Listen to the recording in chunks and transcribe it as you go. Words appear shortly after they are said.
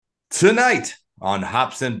Tonight on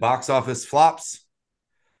Hops and Box Office Flops,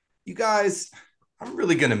 you guys, I'm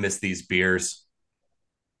really going to miss these beers.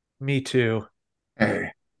 Me too.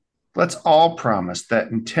 Hey, let's all promise that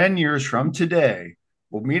in 10 years from today,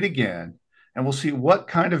 we'll meet again and we'll see what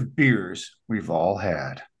kind of beers we've all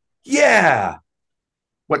had. Yeah,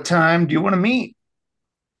 What time do you want to meet?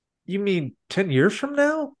 You mean 10 years from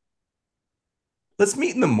now? let's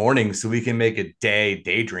meet in the morning so we can make a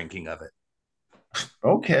day drinking of it.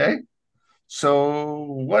 Okay. So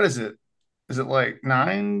what is it? Is it like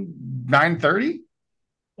 9:30?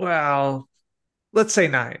 Well, let's say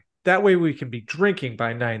 9. That way we can be drinking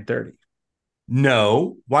by 9:30.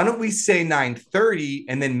 No, why don't we say 9:30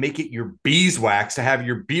 and then make it your beeswax to have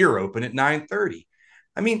your beer open at 9:30?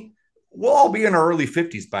 I mean, we'll all be in our early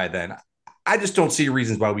 50s by then. I just don't see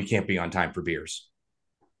reasons why we can't be on time for beers.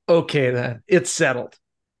 Okay then. It's settled.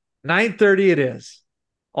 9:30 it is.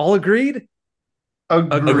 All agreed?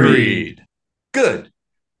 Agreed. Agreed. Good,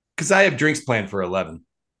 because I have drinks planned for 11.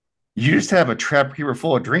 You just have a trap keeper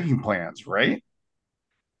full of drinking plans, right?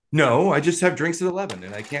 No, I just have drinks at 11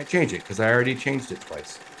 and I can't change it because I already changed it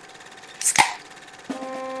twice.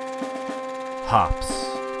 Hops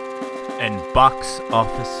and Box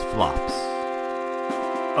Office Flops.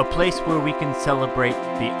 A place where we can celebrate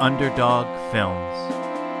the underdog films,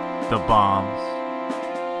 the bombs,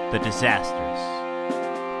 the disasters,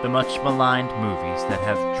 the much maligned movies that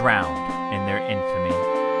have drowned in their infamy.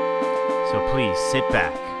 So please sit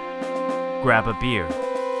back, grab a beer,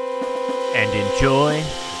 and enjoy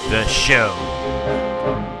the show.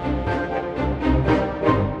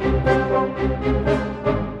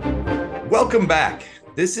 Welcome back.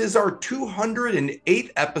 This is our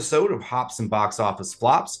 208th episode of Hops and Box Office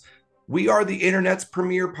Flops. We are the internet's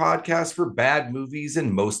premier podcast for bad movies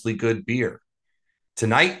and mostly good beer.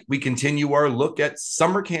 Tonight, we continue our look at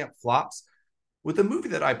summer camp flops with a movie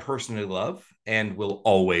that I personally love and will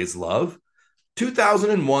always love,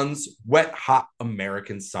 2001's Wet Hot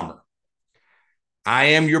American Summer. I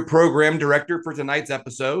am your program director for tonight's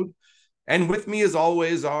episode, and with me as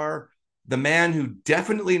always are the man who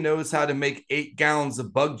definitely knows how to make 8 gallons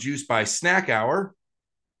of bug juice by snack hour,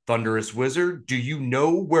 Thunderous Wizard. Do you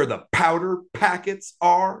know where the powder packets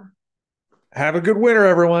are? Have a good winter,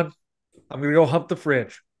 everyone. I'm going to go hump the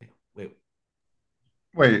fridge. Wait,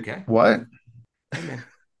 Wait, okay. what? Hey, man,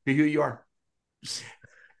 be who you are.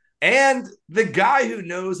 And the guy who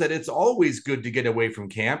knows that it's always good to get away from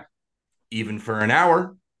camp, even for an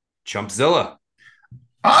hour, Chumpzilla.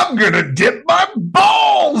 I'm gonna dip my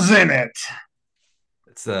balls in it.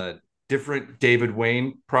 It's a different David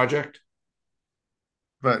Wayne project.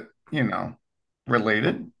 But,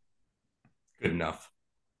 related. Good enough.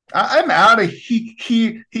 I'm out of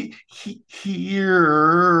here.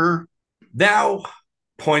 Now,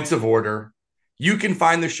 points of order. You can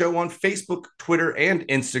find the show on Facebook, Twitter, and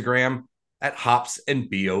Instagram at Hops and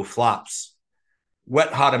BO Flops.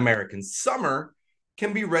 Wet Hot American Summer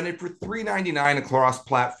can be rented for $3.99 across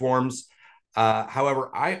platforms. However,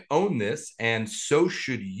 I own this, and so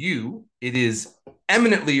should you. It is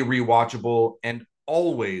eminently rewatchable and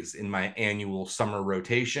always in my annual summer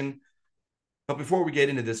rotation. But before we get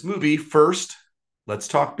into this movie, first, let's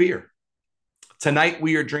talk beer. Tonight,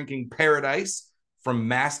 we are drinking Paradise from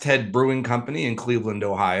Masthead Brewing Company in Cleveland,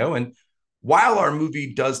 Ohio. And while our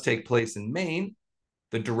movie does take place in Maine,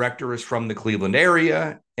 the director is from the Cleveland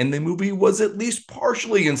area, and the movie was at least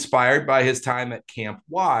partially inspired by his time at Camp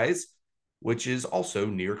Wise, which is also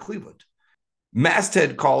near Cleveland.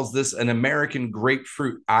 Masthead calls this an American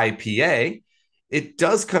grapefruit IPA. It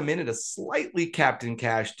does come in at a slightly Captain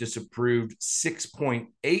Cash disapproved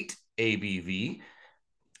 6.8 ABV.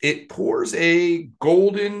 It pours a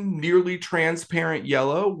golden, nearly transparent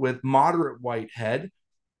yellow with moderate white head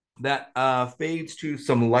that fades to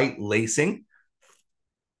some light lacing.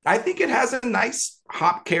 I think it has a nice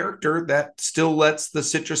hop character that still lets the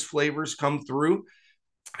citrus flavors come through.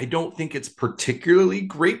 I don't think it's particularly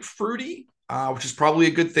grapefruity, which is probably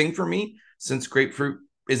a good thing for me since grapefruit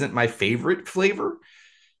isn't my favorite flavor.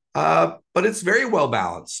 But it's very well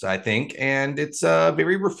balanced, I think, and it's a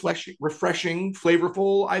very refreshing,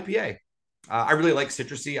 flavorful IPA. I really like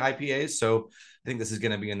citrusy IPAs, so I think this is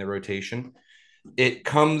going to be in the rotation. It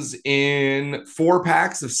comes in 4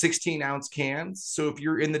 packs of 16-ounce cans. So if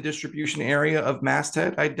you're in the distribution area of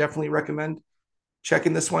Masthead, I definitely recommend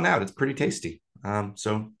checking this one out. It's pretty tasty.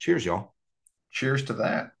 So cheers, y'all. Cheers to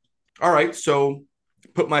that. All right. So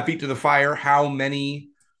put my feet to the fire. How many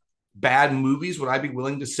bad movies would I be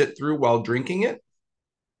willing to sit through while drinking it?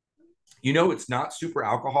 It's not super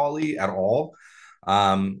alcohol-y at all.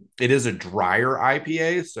 It is a drier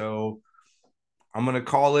IPA. So I'm going to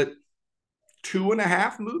call it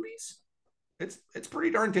 2.5 movies. It's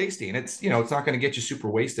pretty darn tasty, and it's it's not going to get you super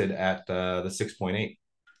wasted at the 6.8,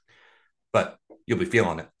 but you'll be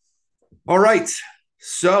feeling it. All right,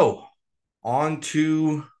 so on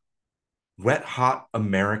to Wet Hot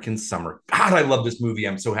American Summer. God, I love this movie.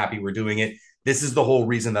 I'm so happy we're doing it. This is the whole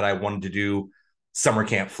reason that I wanted to do Summer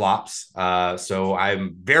Camp Flops. So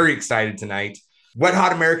I'm very excited tonight. Wet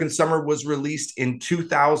Hot American Summer was released in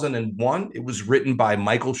 2001. It was written by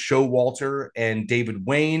Michael Showalter and David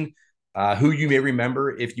Wayne, who you may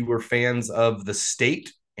remember if you were fans of The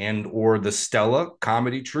State and or the Stella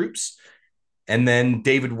comedy troupes. And then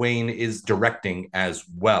David Wayne is directing as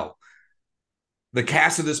well. The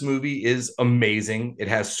cast of this movie is amazing. It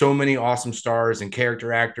has so many awesome stars and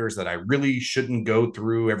character actors that I really shouldn't go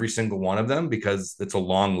through every single one of them because it's a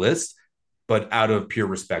long list. But out of pure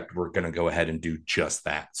respect, we're going to go ahead and do just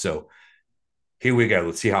that. So here we go.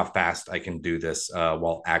 Let's see how fast I can do this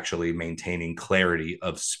while actually maintaining clarity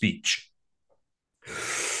of speech.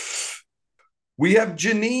 We have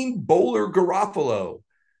Janine Bowler Garofalo,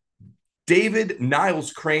 David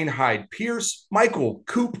Niles Crane Hyde Pierce, Michael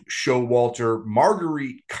Coop Showalter,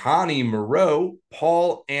 Marguerite Connie Moreau,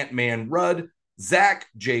 Paul Ant-Man Rudd, Zach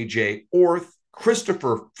J.J. Orth,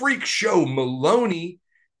 Christopher Freak Show Maloney,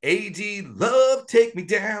 A.D. Love Take Me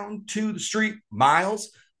Down to the Street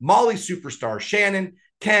Miles, Molly Superstar Shannon,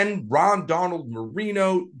 Ken Ron Donald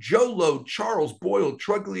Marino, Jolo Charles Boyle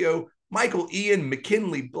Truglio, Michael Ian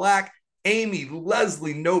McKinley Black, Amy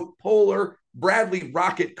Leslie Nope Polar, Bradley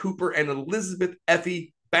Rocket Cooper, and Elizabeth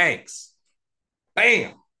Effie Banks.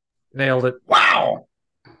 Bam! Nailed it. Wow.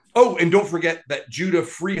 Oh, and don't forget that Judah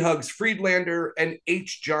Freehugs Friedlander and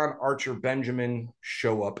H. John Archer Benjamin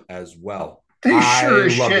show up as well. They sure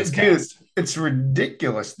as love shit this do. cast. It's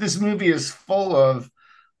ridiculous. This movie is full of,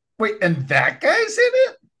 wait, and that guy's in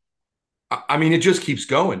it? I mean, it just keeps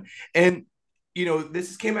going. And,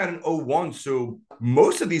 this came out in 2001, so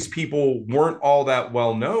most of these people weren't all that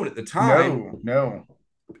well known at the time. No.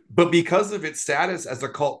 But because of its status as a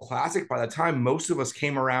cult classic, by the time most of us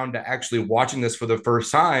came around to actually watching this for the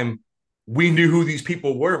first time, we knew who these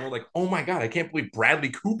people were. We're like, oh my God, I can't believe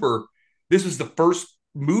Bradley Cooper. This was the first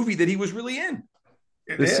movie that he was really in.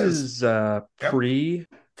 This is pre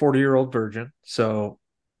 40-Year-Old Virgin. So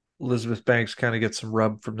Elizabeth Banks kind of gets some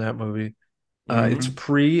rub from that movie. It's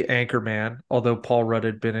pre Anchorman, although Paul Rudd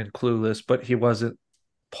had been in Clueless, but he wasn't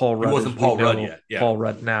Paul Rudd. He wasn't Paul Rudd yet. Yeah. Paul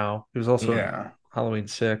Rudd now. He was also in Halloween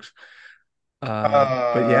 6.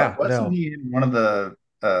 Wasn't he in one of the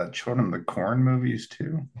Children of the Corn movies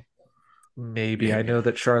too? Maybe. I know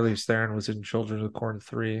that Charlize Theron was in Children of the Corn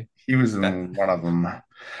 3. He was in one of them.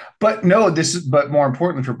 But no, but more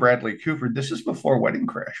important for Bradley Cooper, this is before Wedding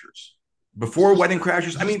Crashers. Before Wedding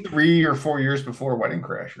Crashers? I mean, 3 or 4 years before Wedding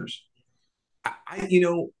Crashers.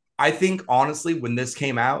 I think honestly, when this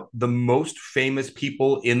came out, the most famous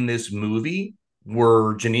people in this movie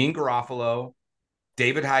were Janine Garofalo,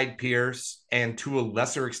 David Hyde Pierce, and to a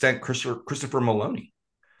lesser extent, Christopher Maloney.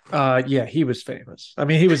 Yeah, he was famous. I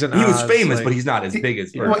mean, he was in He was famous, but he's not as big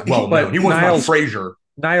as well known. He wasn't on Frasier.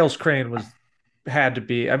 Niles Crane had to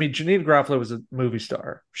be. I mean, Janine Garofalo was a movie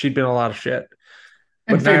star. She'd been in a lot of shit.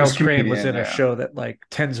 But Niles Crane was in a show that like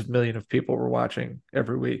tens of millions of people were watching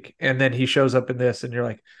every week. And then he shows up in this and you're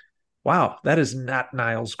like, wow, that is not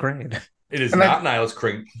Niles Crane. It is not Niles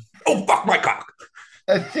Crane. Oh, fuck my cock.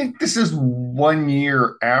 I think this is 1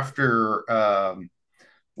 year after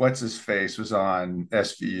what's his face was on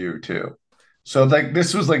SVU too. So like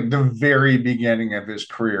this was like the very beginning of his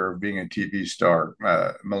career of being a TV star,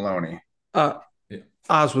 Maloney.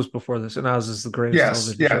 Oz was before this, and Oz is the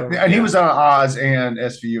greatest television show. And he was on Oz and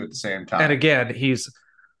SVU at the same time. And again, he's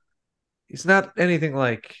not anything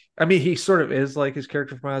like. I mean, he sort of is like his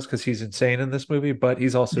character from Oz because he's insane in this movie, but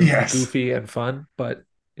he's also goofy and fun. But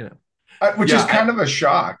which is kind of a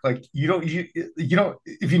shock. Like you don't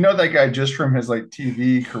if you know that guy just from his like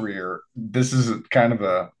TV career, this is kind of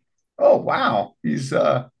a oh wow, he's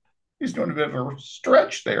doing a bit of a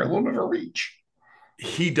stretch there, a little bit of a reach.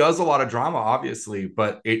 He does a lot of drama, obviously,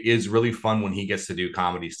 but it is really fun when he gets to do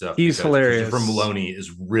comedy stuff. He's hilarious. Christopher Maloney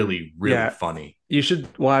is really, really funny. You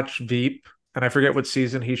should watch Veep, and I forget what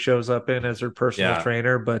season he shows up in as her personal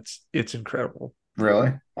trainer, but it's incredible.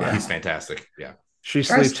 Really? Yeah, he's fantastic. Yeah. She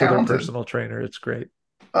sleeps with her personal trainer. It's great.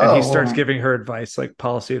 And he starts giving her advice, like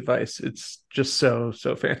policy advice. It's just so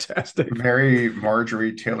fantastic. Very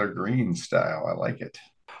Marjorie Taylor Greene style. I like it.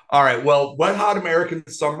 All right. Well, Wet Hot American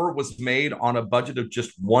Summer was made on a budget of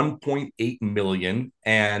just $1.8 million.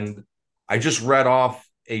 And I just read off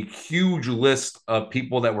a huge list of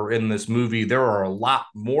people that were in this movie. There are a lot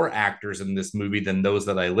more actors in this movie than those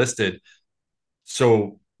that I listed.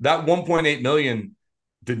 So that 1.8 million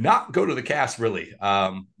did not go to the cast, really.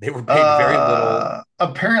 They were paid very little.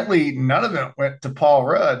 Apparently, none of it went to Paul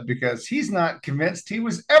Rudd because he's not convinced he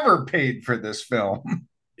was ever paid for this film.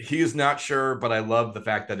 He is not sure, but I love the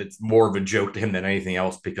fact that it's more of a joke to him than anything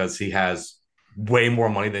else because he has way more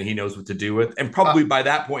money than he knows what to do with. And probably by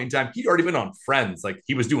that point in time, he'd already been on Friends. Like,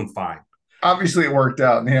 he was doing fine. Obviously, it worked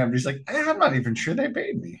out in the end. He's like, I'm not even sure they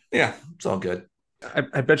paid me. Yeah, it's all good.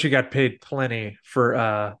 I bet you got paid plenty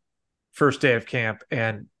for first day of camp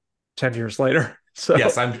and 10 years later. So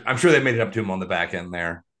yes, I'm sure they made it up to him on the back end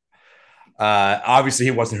there. Obviously,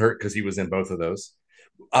 he wasn't hurt because he was in both of those.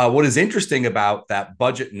 What is interesting about that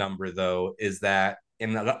budget number, though, is that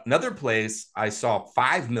in another place, I saw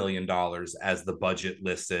 $5 million as the budget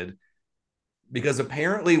listed because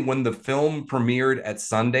apparently when the film premiered at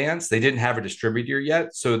Sundance, they didn't have a distributor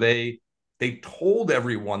yet. So they told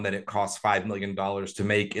everyone that it cost $5 million to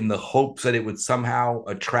make in the hopes that it would somehow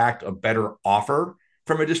attract a better offer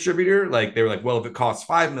from a distributor. Like, they were like, well, if it costs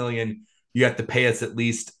 $5 million, you have to pay us at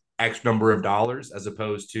least X number of dollars, as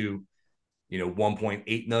opposed to,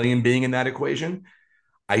 1.8 million being in that equation.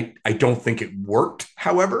 I don't think it worked,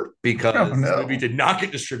 however, because the movie did not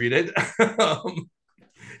get distributed.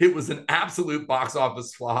 It was an absolute box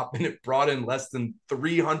office flop, and it brought in less than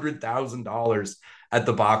 $300,000 at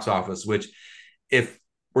the box office, which, if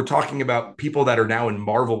we're talking about people that are now in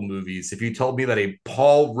Marvel movies, if you told me that a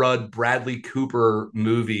Paul Rudd, Bradley Cooper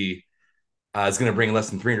movie is going to bring less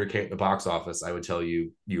than $300K at the box office, I would tell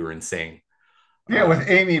you were insane. Yeah, with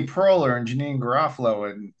Amy Poehler and Janeane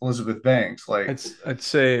Garofalo and Elizabeth Banks. Like, I'd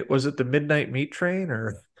say, was it the Midnight Meat Train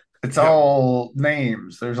or? It's all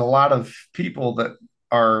names. There's a lot of people that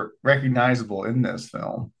are recognizable in this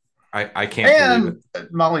film. I can't believe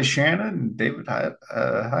it. Molly Shannon and David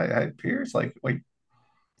Hyde Pierce. Like,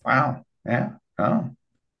 wow. Yeah. Oh.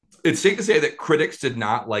 It's safe to say that critics did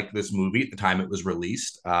not like this movie at the time it was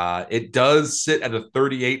released. It does sit at a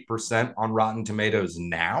 38% on Rotten Tomatoes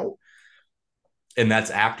now. And that's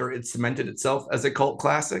after it cemented itself as a cult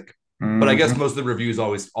classic. Mm-hmm. But I guess most of the reviews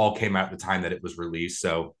all came out at the time that it was released.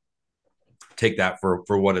 So take that for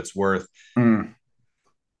what it's worth. Mm.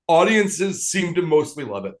 Audiences seem to mostly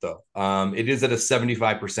love it, though. It is at a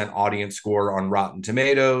 75% audience score on Rotten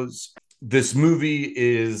Tomatoes. This movie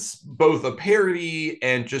is both a parody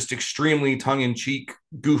and just extremely tongue-in-cheek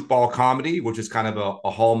goofball comedy, which is kind of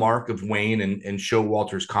a hallmark of Wayne and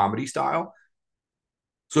Showalter's comedy style.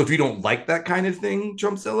 So if you don't like that kind of thing,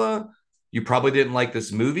 Jumpzilla, you probably didn't like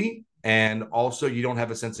this movie. And also, you don't have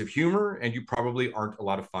a sense of humor, and you probably aren't a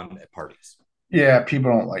lot of fun at parties. Yeah, people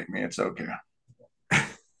don't like me. It's okay.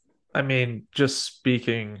 I mean, just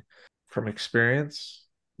speaking from experience,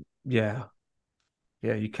 yeah,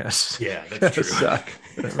 you kind of, that's true. Suck.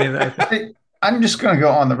 I mean, I'm just going to go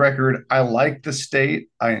on the record. I like The State.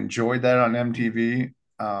 I enjoyed that on MTV.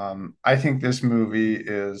 I think this movie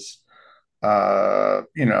is,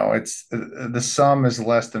 it's the sum is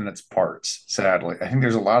less than its parts. Sadly, I think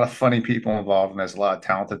there's a lot of funny people involved, and there's a lot of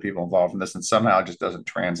talented people involved in this, and somehow it just doesn't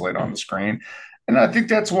translate on the screen. And I think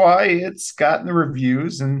that's why it's gotten the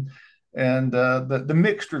reviews and the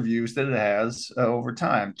mixed reviews that it has over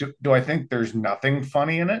time. Do I think there's nothing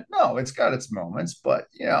funny in it? No, it's got its moments, but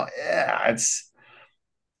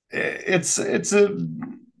it's a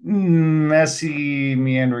messy,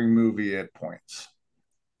 meandering movie at points.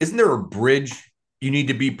 Isn't there a bridge you need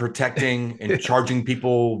to be protecting and asking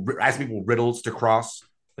people riddles to cross?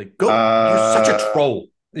 Like, go! You're such a troll.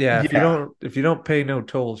 Yeah, if you don't pay no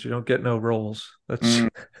tolls, you don't get no rolls. That's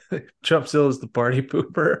Jumpzilla is the party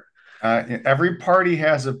pooper. Every party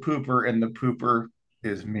has a pooper, and the pooper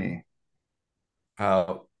is me.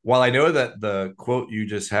 While I know that the quote you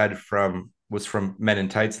just had was from Men in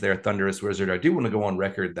Tights there, Thunderous Wizard, I do want to go on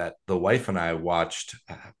record that the wife and I watched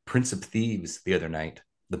Prince of Thieves the other night,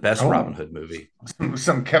 the best Robin Hood movie.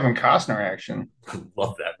 Some Kevin Costner action.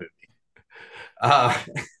 Love that movie.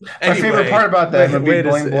 My favorite part about that movie,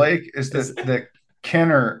 Blaine Blake, is that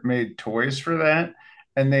Kenner made toys for that,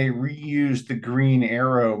 and they reused the Green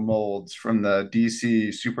Arrow molds from the DC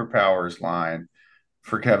Superpowers line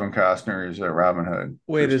for Kevin Costner's Robin Hood.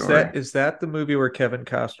 Wait, is that the movie where Kevin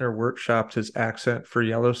Costner workshopped his accent for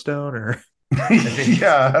Yellowstone, or?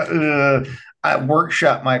 Yeah,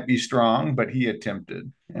 workshop might be strong, but he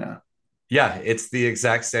attempted. Yeah, it's the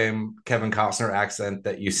exact same Kevin Costner accent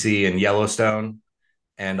that you see in Yellowstone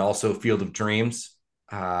and also Field of Dreams.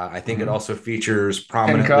 I think it also features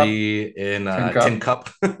prominently in Tin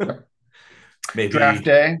Cup. Maybe Draft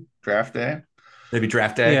Day. Maybe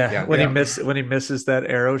Draft Day. Yeah. When he misses that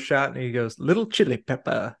arrow shot and he goes, little chili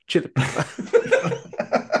pepper.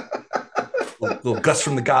 little Gus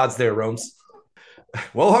from the gods there, Romes.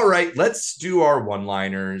 Well, all right, let's do our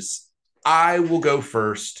one-liners. I will go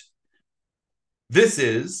first. This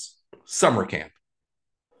is summer camp.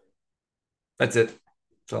 That's it.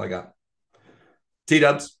 That's all I got.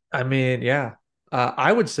 T-dubs. I mean, yeah.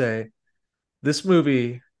 I would say this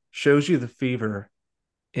movie shows you the fever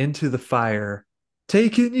into the fire,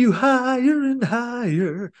 taking you higher and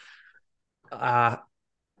higher.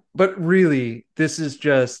 But really, this is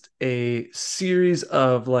just a series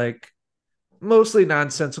of like mostly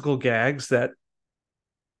nonsensical gags that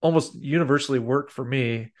almost universally work for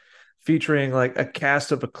me, featuring like a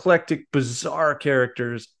cast of eclectic, bizarre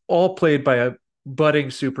characters, all played by a budding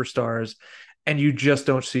superstars, and you just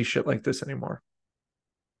don't see shit like this anymore,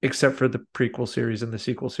 except for the prequel series and the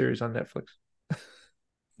sequel series on Netflix.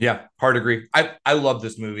 Yeah, hard agree. I love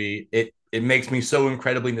this movie. It makes me so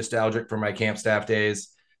incredibly nostalgic for my camp staff days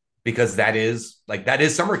because that is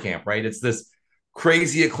summer camp, right? It's this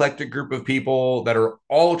crazy eclectic group of people that are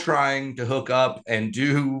all trying to hook up and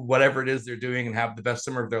do whatever it is they're doing and have the best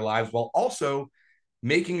summer of their lives while also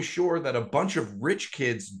making sure that a bunch of rich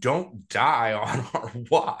kids don't die on our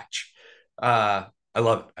watch. I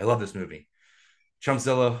love it. I love this movie.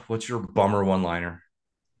 Chumzilla, what's your bummer one-liner?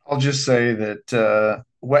 I'll just say that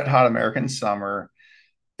Wet Hot American Summer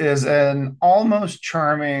is an almost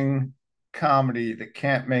charming comedy that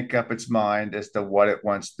can't make up its mind as to what it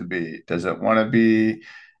wants to be. Does it want to be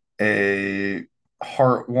a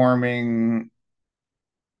heartwarming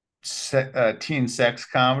teen sex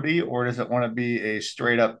comedy, or does it want to be a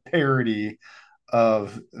straight up parody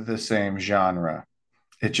of the same genre?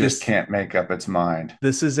 It just can't make up its mind.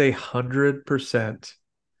 This is 100%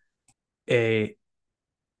 a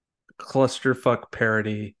clusterfuck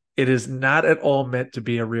parody. It is not at all meant to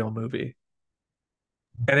be a real movie.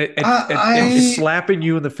 And it's slapping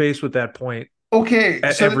you in the face with that point. Okay.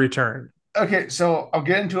 At every turn. Okay, so I'll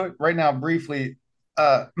get into it right now briefly.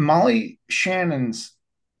 Molly Shannon's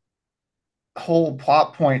whole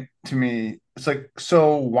plot point to me, it's like,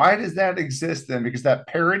 so why does that exist then? Because that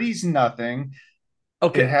parody's nothing.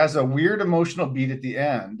 Okay. It has a weird emotional beat at the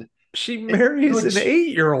end. She marries an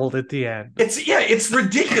 8-year-old at the end. It's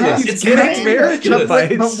ridiculous. It's getting marriage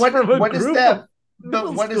advice. But what is that?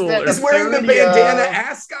 But what is that? He's wearing the bandana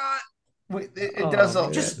ascot. It does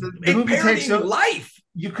just the movie takes life.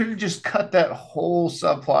 You could have just cut that whole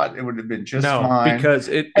subplot. It would have been just fine. Because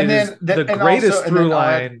it is the greatest through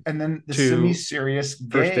line. And then the semi-serious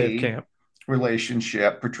gay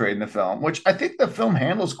relationship portrayed in the film, which I think the film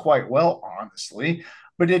handles quite well, honestly.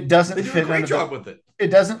 But it doesn't fit into it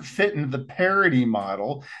doesn't fit into the parody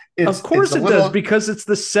model. Of course it does, because it's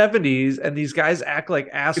the 70s and these guys act like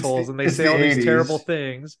assholes and they say all these terrible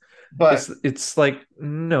things. But it's like,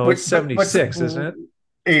 no, it's 76, isn't it?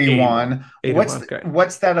 81.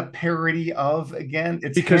 What's that a parody of again?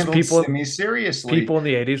 It's because people semi-seriously. People in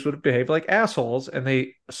the 80s would behave like assholes, and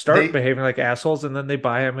they start behaving like assholes, and then they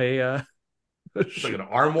buy him like an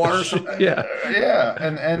armoire or something. Yeah,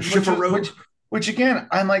 and which again,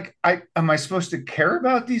 I'm like, am I supposed to care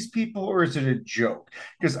about these people, or is it a joke?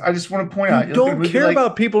 Because I just want to point out, you don't care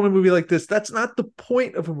about people in a movie like this. That's not the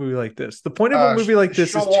point of a movie like this. The point of a movie like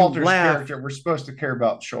this is to laugh. We're supposed to care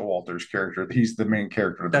about Showalter's character. He's the main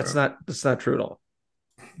character. That's not true at all.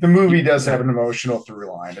 The movie does have an emotional through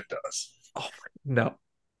line. It does. Oh no.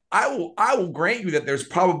 I will grant you that there's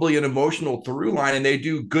probably an emotional through line, and they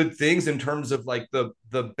do good things in terms of like the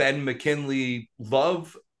Ben McKinley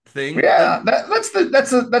love thing. Yeah,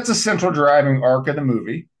 that's a central driving arc of the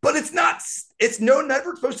movie. But it's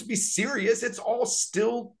never supposed to be serious. It's all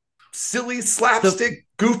still silly slapstick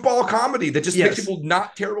goofball comedy that just makes people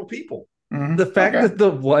not terrible people. Mm-hmm. The fact that the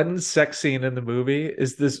one sex scene in the movie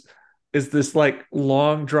is this like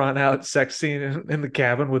long drawn out sex scene in the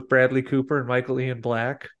cabin with Bradley Cooper and Michael Ian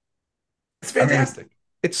Black. It's fantastic.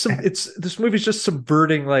 This movie's just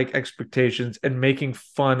subverting like expectations and making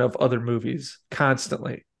fun of other movies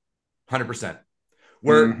constantly. 100%.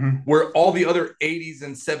 Where all the other 80s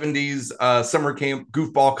and 70s summer camp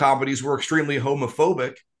goofball comedies were extremely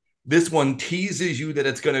homophobic, this one teases you that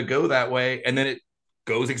it's going to go that way, and then it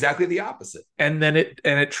goes exactly the opposite. And then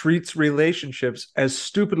it treats relationships as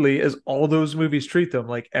stupidly as all those movies treat them,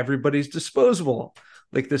 like everybody's disposable.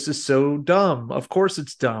 Like, this is so dumb. Of course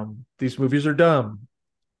it's dumb. These movies are dumb.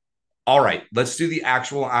 All right, let's do the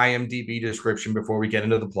actual IMDb description before we get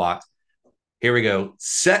into the plot. Here we go.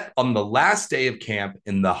 Set on the last day of camp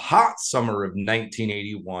in the hot summer of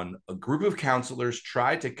 1981, a group of counselors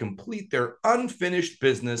try to complete their unfinished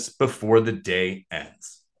business before the day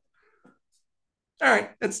ends. All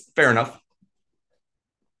right, that's fair enough.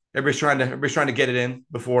 Everybody's trying to get it in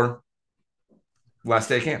before last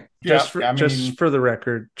day of camp. Just for the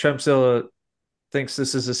record, Chumpzilla thinks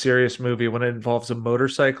this is a serious movie when it involves a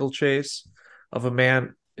motorcycle chase of a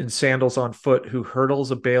man in sandals on foot who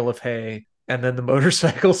hurdles a bale of hay, and then the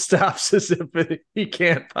motorcycle stops as if he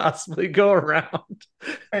can't possibly go around.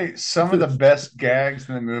 Hey, some of the best gags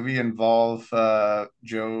in the movie involve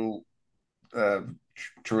Joe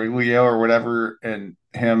Trujillo or whatever, and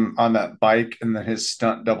him on that bike, and then his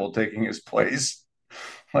stunt double taking his place.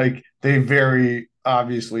 Like, they very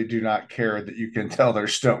obviously do not care that you can tell their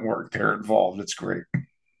stunt work they're involved. It's great.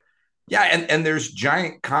 Yeah, and there's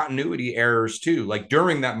giant continuity errors too. Like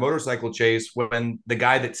during that motorcycle chase, when the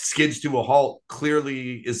guy that skids to a halt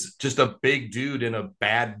clearly is just a big dude in a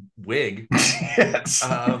bad wig. Yes.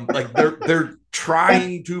 Like they're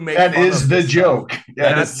trying to make that is the joke.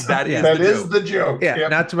 Yeah, that is the joke. Yeah,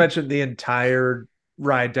 yep. Not to mention the entire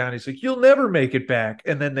ride down. He's like, "You'll never make it back,"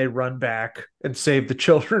 and then they run back and save the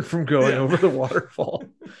children from going over the waterfall.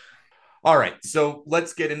 All right, so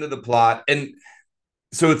let's get into the plot. And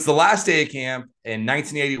so it's the last day of camp in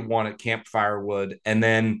 1981 at Camp Firewood, and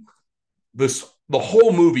then the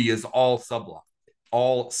whole movie is all subplots.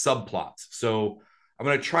 So I'm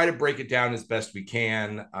going to try to break it down as best we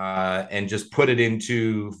can and just put it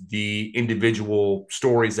into the individual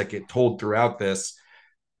stories that get told throughout this.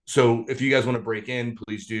 So if you guys want to break in,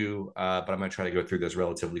 please do. But I'm going to try to go through this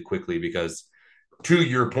relatively quickly because, to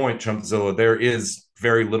your point, Chumpzilla, there is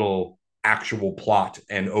very little actual plot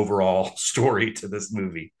and overall story to this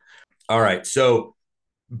movie. All right. So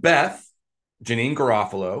Beth, Janeane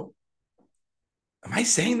Garofalo. Am I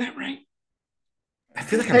saying that right? I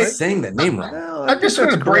feel like I'm saying that name wrong. No, I'm just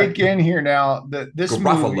going to break in here now that this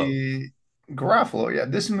movie, Garofalo, yeah,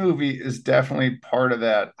 this movie is definitely part of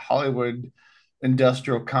that Hollywood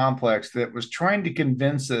industrial complex that was trying to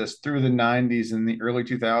convince us through the 90s and the early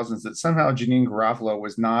 2000s that somehow Janeane Garofalo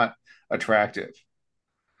was not attractive.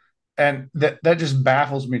 And that just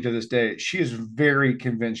baffles me to this day. She is very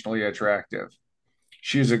conventionally attractive.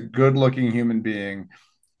 She is a good-looking human being,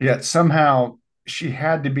 yet somehow she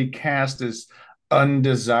had to be cast as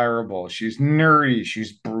undesirable. She's nerdy.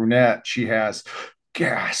 She's brunette. She has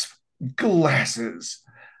glasses.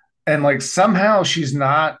 And like somehow she's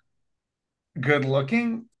not good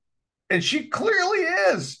looking. And she clearly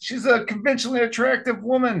is. She's a conventionally attractive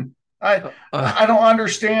woman. I don't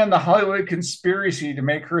understand the Hollywood conspiracy to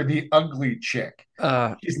make her the ugly chick.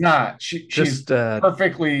 She's not. She's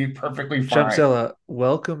perfectly fine. Chumpzilla,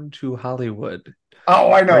 welcome to Hollywood.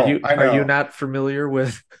 Oh, I know. Are you not familiar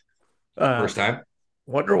with first time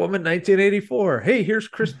Wonder Woman 1984? Hey, here's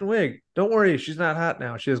Kristen Wiig. Don't worry, she's not hot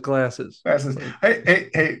now. She has glasses.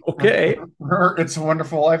 Hey. Okay. It's a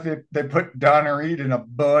Wonderful Life. They put Donna Reed in a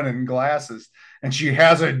bun and glasses, and she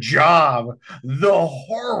has a job. The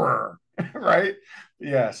horror, right?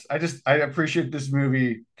 Yes, I appreciate this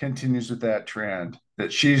movie continues with that trend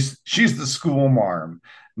that she's the school marm,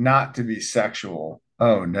 not to be sexual.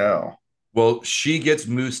 Oh no. Well, she gets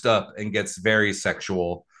moosed up and gets very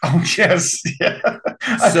sexual. Oh, yes. Yeah.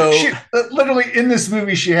 So she, literally in this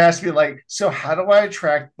movie, she has to be like, so how do I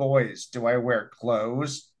attract boys? Do I wear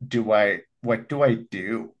clothes? What do I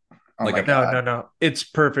do? Oh, like no. It's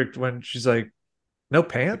perfect when she's like, no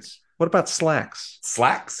pants? What about slacks?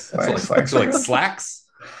 Slacks? Slacks. Like slacks?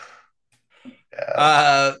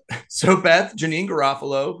 Yeah. So Beth, Janeane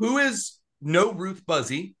Garofalo, who is no Ruth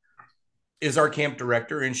Buzzy, is our camp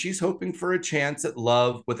director, and she's hoping for a chance at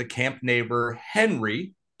love with a camp neighbor,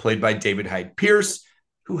 Henry, played by David Hyde Pierce,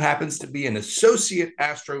 who happens to be an associate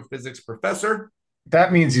astrophysics professor.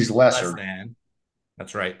 That means he's lesser. Less than.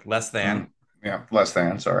 That's right. Less than. Yeah, less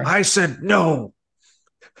than. Sorry. I said no.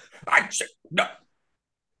 I said no.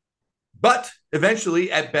 But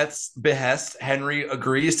eventually, at Beth's behest, Henry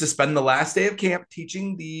agrees to spend the last day of camp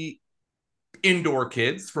teaching the indoor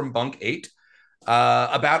kids from Bunk 8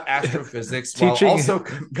 about astrophysics, while also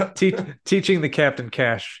teaching the Captain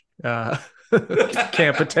Cash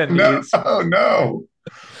camp attendees. No.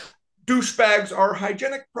 Douchebags are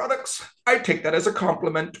hygienic products. I take that as a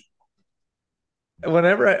compliment.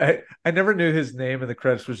 Whenever I never knew his name in the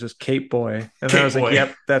credits was just Cape Boy, and then I was like,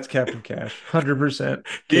 "Yep, that's Captain Cash, 100%."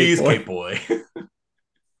 He's Cape Boy.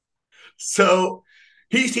 So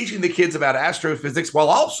he's teaching the kids about astrophysics while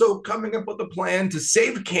also coming up with a plan to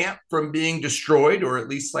save camp from being destroyed or at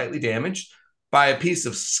least slightly damaged by a piece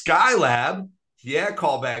of Skylab. Yeah,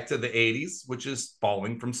 call back to the 80s, which is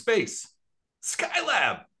falling from space.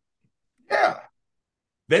 Skylab. Yeah.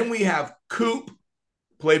 Then we have Coop,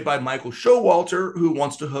 played by Michael Showalter, who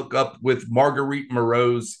wants to hook up with Marguerite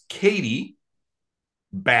Moreau's Katie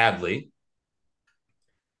badly.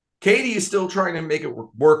 Katie is still trying to make it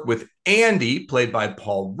work with Andy, played by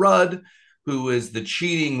Paul Rudd, who is the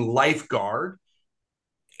cheating lifeguard.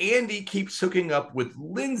 Andy keeps hooking up with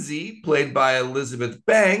Lindsay, played by Elizabeth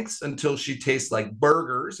Banks, until she tastes like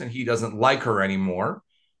burgers and he doesn't like her anymore.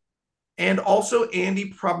 And also, Andy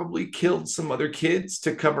probably killed some other kids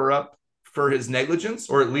to cover up for his negligence,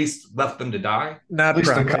 or at least left them to die. Not at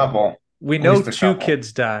least probably. A couple. We know two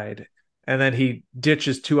kids died, and then he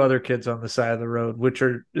ditches two other kids on the side of the road,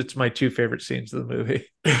 it's my two favorite scenes of the movie.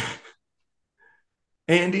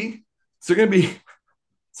 Andy, is there gonna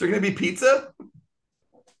be pizza?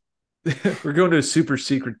 We're going to a super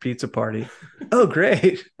secret pizza party. Oh,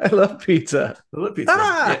 great. I love pizza. I love pizza.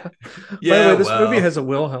 Ah! Yeah. By the way, this movie has a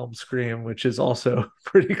Wilhelm scream, which is also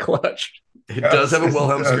pretty clutch. It does have a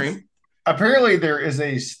Wilhelm scream. Apparently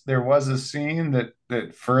there was a scene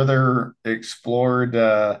that further explored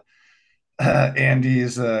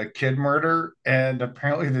Andy's kid murder, and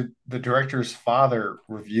apparently the director's father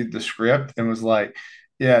reviewed the script and was like,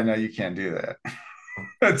 yeah, no, you can't do that.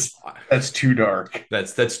 That's too dark.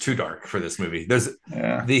 That's too dark for this movie. There's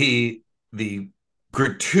the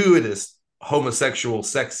gratuitous homosexual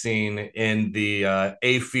sex scene in the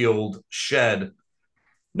A-field shed.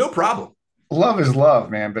 No problem. Love is love,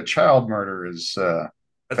 man, but child murder is that's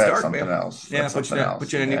dark, something man. Else. Yeah,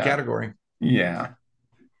 put you in a new category. Yeah.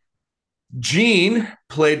 Gene,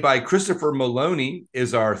 played by Christopher Maloney,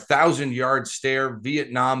 is our 1,000-yard stare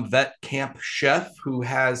Vietnam vet camp chef who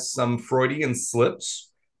has some Freudian slips.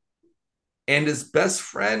 And his best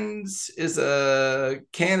friend is a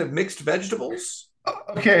can of mixed vegetables.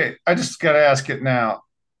 Okay, I just got to ask it now.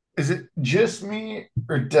 Is it just me,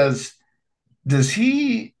 or does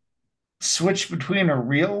he switch between a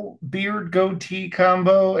real beard goatee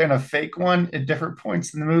combo and a fake one at different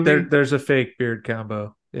points in the movie? There's a fake beard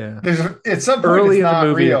combo. Yeah. At some point early in the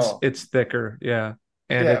movie, real. It's thicker. Yeah.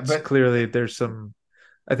 And clearly there's some,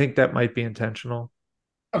 I think that might be intentional.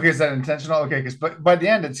 Okay, is that intentional? Okay, because by the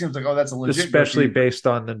end it seems like, oh, that's a legit. Especially based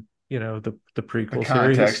on the prequel the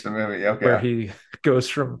context of the movie, okay, where he goes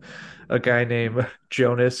from a guy named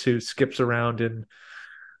Jonas who skips around in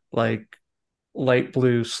like light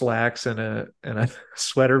blue slacks and a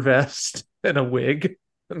sweater vest and a wig,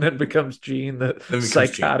 and then becomes Gene, the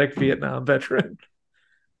psychotic Vietnam veteran.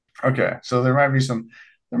 Okay, so there might be some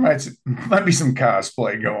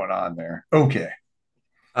cosplay going on there. Okay.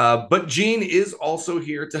 But Gene is also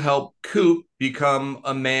here to help Coop become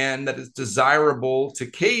a man that is desirable to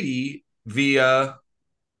Katie via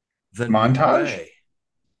the montage.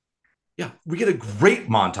 Yeah, we get a great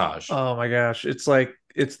montage. Oh my gosh, it's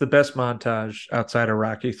the best montage outside of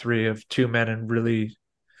Rocky 3 of two men in really,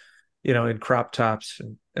 in crop tops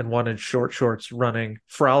and one in short shorts running,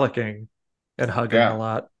 frolicking, and hugging a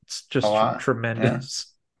lot. It's just tremendous.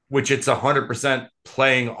 Yeah. Which it's 100%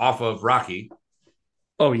 playing off of Rocky.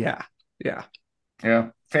 Oh, yeah.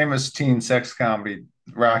 Famous teen sex comedy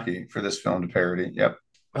Rocky for this film to parody. Yep.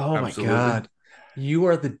 Oh, absolutely. My God. You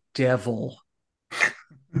are the devil.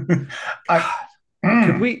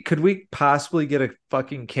 Could we possibly get a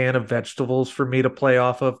fucking can of vegetables for me to play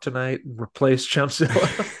off of tonight and replace Chumpzilla?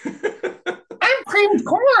 I'm creamed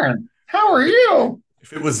corn. How are you?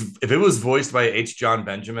 If it was voiced by H. John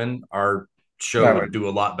Benjamin, our show would do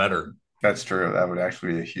a lot better. That's true. That would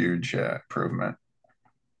actually be a huge improvement.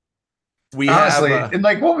 Honestly, and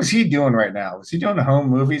what was he doing right now? Was he doing home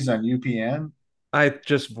movies on UPN? I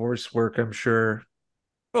just voice work, I'm sure.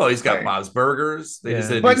 Well, he's got Bob's Burgers. They just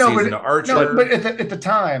did a new season of Archer. No, but at the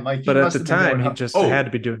time, he just had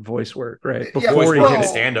to be doing voice work, right? Before he hit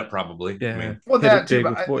stand up, probably. Yeah, I mean, that too,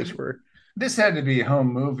 with voice work. This had to be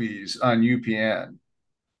home movies on UPN,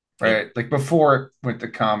 right? Like before it went to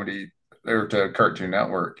comedy or to Cartoon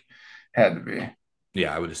Network, had to be.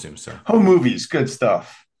 Yeah, I would assume so. Home movies, good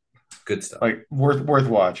stuff. Good stuff. Like worth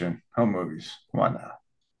watching. Home movies. Come on now.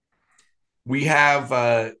 We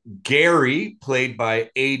have Gary, played by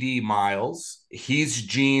A.D. Miles. He's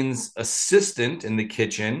Gene's assistant in the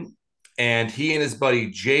kitchen, and he and his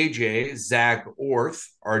buddy JJ, Zach Orth,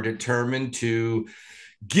 are determined to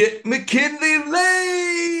get McKinley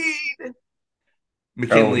laid.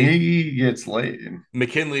 He gets laid.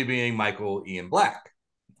 McKinley being Michael Ian Black.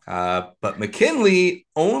 But McKinley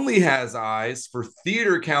only has eyes for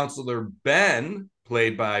theater counselor Ben,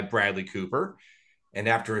 played by Bradley Cooper. And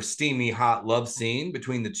after a steamy, hot love scene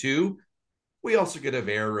between the two, we also get a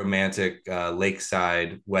very romantic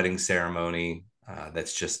lakeside wedding ceremony.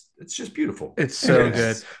 It's just beautiful. It's so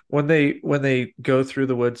good. When they go through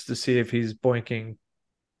the woods to see if he's boinking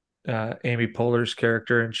Amy Poehler's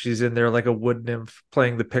character, and she's in there like a wood nymph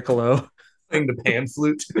playing the piccolo, playing the pan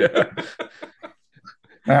flute. Yeah.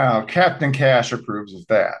 Now, Captain Cash approves of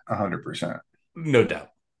that 100%. No doubt.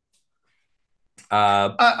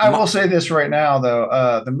 I will say this right now,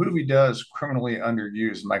 though. The movie does criminally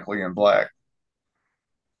underuse Michael Ian Black.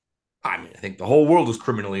 I mean, I think the whole world is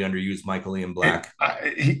criminally underused Michael Ian Black.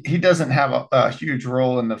 He doesn't have a huge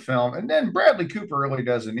role in the film. And then Bradley Cooper really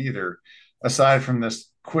doesn't either, aside from this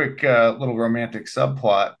quick little romantic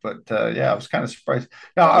subplot. But yeah, I was kind of surprised.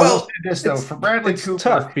 Now, I will say this, though. For Bradley Cooper, it's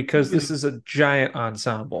tough because this is a giant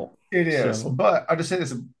ensemble. It is. So. But I'll just say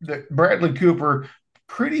this. Bradley Cooper,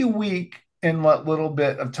 pretty weak in what little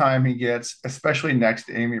bit of time he gets, especially next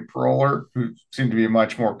to Amy Poehler, who seemed to be a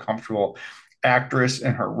much more comfortable actress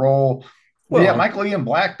in her role. Well, yeah, Michael Ian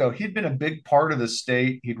Black, though, he'd been a big part of the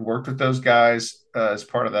state. He'd worked with those guys as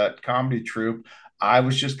part of that comedy troupe. I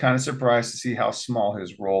was just kind of surprised to see how small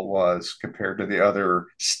his role was compared to the other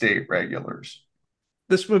state regulars.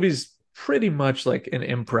 This movie's pretty much like an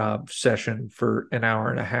improv session for an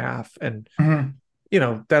hour and a half. And,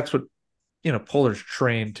 that's what, Poehler's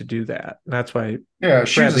trained to do that. And that's why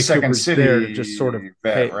she's a Second City there to just sort of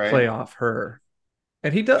play off her.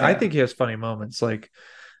 And he does. Yeah. I think he has funny moments, like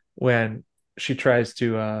when she tries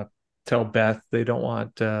to tell Beth they don't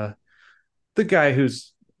want the guy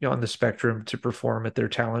who's on the spectrum to perform at their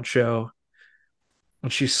talent show,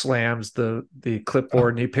 and she slams the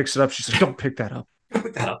clipboard, and he picks it up. She's like, "Don't pick that up. Don't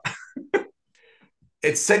pick that up."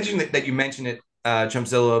 It's interesting that you mention it,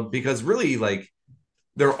 Chumpzilla, because really, like,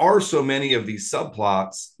 there are so many of these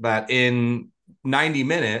subplots that in 90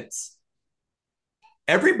 minutes.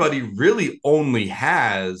 Everybody really only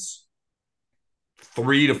has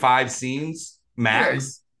 3 to 5 scenes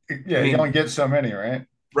max. Yeah, I mean, you only get so many, right?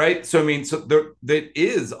 Right. So, I mean, there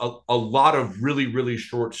is a lot of really, really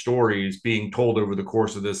short stories being told over the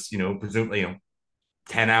course of this, presumably,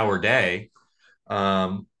 10-hour day.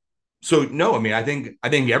 So, no, I mean, I think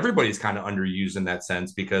everybody's kind of underused in that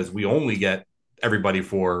sense because we only get everybody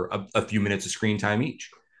for a few minutes of screen time each.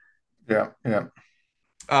 Yeah.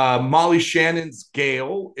 Molly Shannon's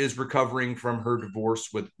Gail is recovering from her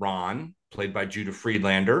divorce with Ron, played by Judah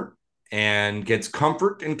Friedlander, and gets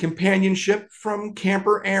comfort and companionship from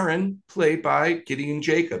camper Aaron, played by Gideon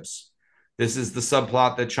Jacobs. This is the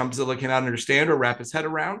subplot that Chumpzilla cannot understand or wrap his head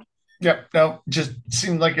around. Yep. No, just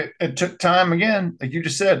seemed like it took time again. Like you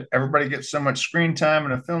just said, everybody gets so much screen time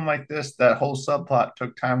in a film like this. That whole subplot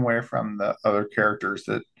took time away from the other characters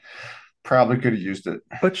that probably could have used it.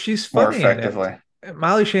 But she's funny more effectively.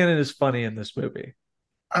 Molly Shannon is funny in this movie.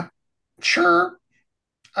 Sure.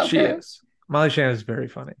 Okay. She is. Molly Shannon is very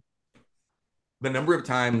funny. The number of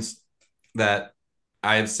times that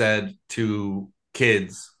I have said to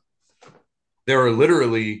kids, there are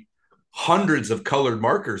literally hundreds of colored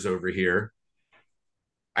markers over here.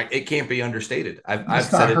 It can't be understated. I've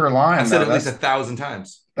said it. Her line. I've said it at least 1,000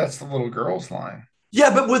 times. That's the little girl's line.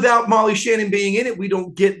 Yeah, but without Molly Shannon being in it, we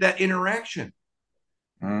don't get that interaction.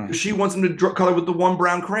 She wants him to color with the one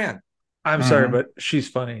brown crayon. I'm sorry, but she's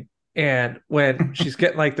funny. And when she's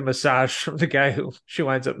getting like the massage from the guy who she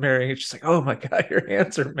winds up marrying, she's like, "Oh my God, your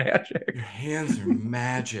hands are magic. Your hands are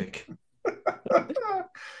magic."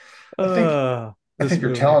 I think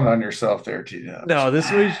you're telling on yourself there, Tito. No,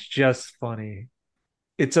 this was just funny.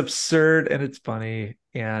 It's absurd and it's funny,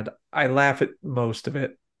 and I laugh at most of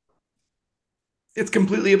it. It's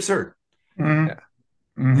completely absurd. Mm-hmm. Yeah.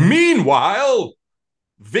 Mm-hmm. Meanwhile,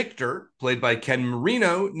 Victor, played by Ken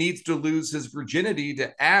Marino, needs to lose his virginity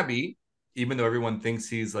to Abby, even though everyone thinks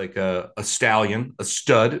he's like a stallion, a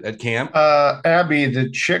stud at camp. Abby,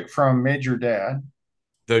 the chick from Major Dad.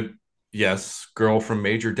 Yes, girl from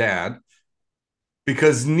Major Dad.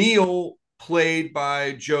 Because Neil, played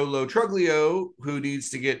by Joe Lo Truglio, who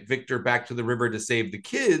needs to get Victor back to the river to save the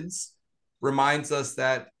kids, reminds us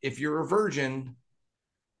that if you're a virgin,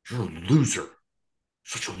 you're a loser.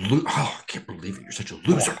 Such a loser. Oh, I can't believe it. You're such a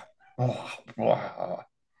loser.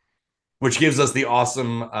 Which gives us the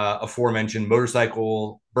awesome aforementioned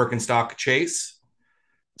motorcycle Birkenstock chase.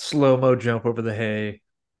 Slow-mo jump over the hay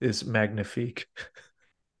is magnifique.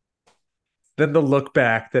 Then the look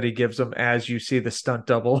back that he gives him as you see the stunt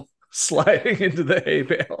double sliding into the hay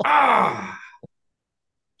bale.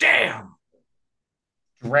 Damn.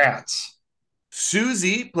 Rats.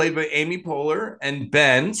 Susie, played by Amy Poehler, and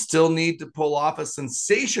Ben still need to pull off a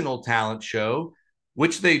sensational talent show,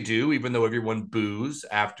 which they do, even though everyone boos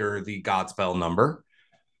after the Godspell number.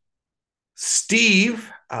 Steve,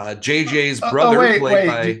 JJ's brother,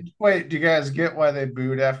 Wait, do you guys get why they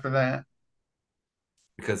booed after that?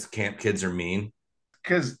 Because camp kids are mean.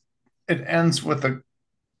 Because it ends with a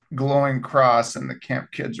glowing cross and the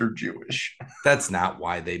camp kids are Jewish. That's not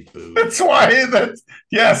why they booed. That's why.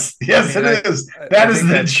 Yes, it is. That is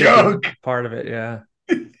the joke. Part of it, yeah.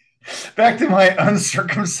 Back to my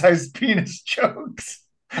uncircumcised penis jokes.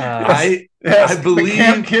 I believe the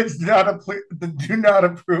camp kids do not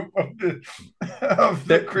approve of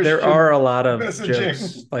the Christian. There are a lot of messaging.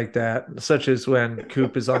 jokes like that, such as when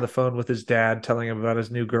Coop is on the phone with his dad telling him about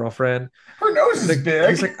his new girlfriend. Her nose is big.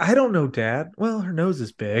 He's like, I don't know, Dad. Well, her nose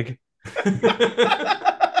is big.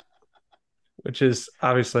 Which is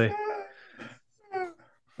obviously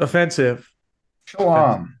offensive.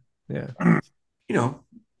 Shalom. Yeah.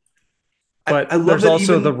 But I love there's that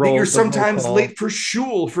also even the role. You're sometimes roll late for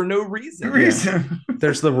shul for no reason. Yeah.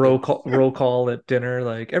 There's the roll call at dinner.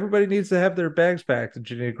 Like, everybody needs to have their bags packed, and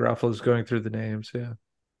Janeane Garofalo's going through the names. Yeah.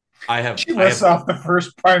 She lists off the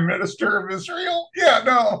first prime minister of Israel. Yeah,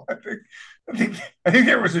 no, I think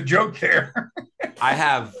there was a joke there. I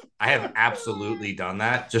have absolutely done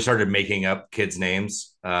that. Just started making up kids'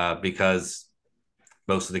 names because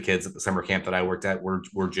most of the kids at the summer camp that I worked at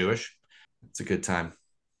were Jewish. It's a good time.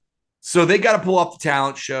 So they got to pull off the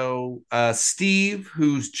talent show. Steve,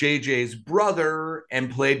 who's JJ's brother and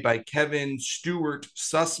played by Kevin Stewart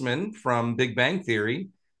Sussman from Big Bang Theory,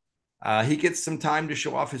 he gets some time to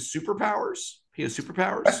show off his superpowers. He has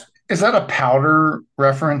superpowers. Is that a powder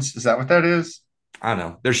reference? Is that what that is? I don't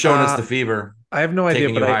know. They're showing us the fever. I have no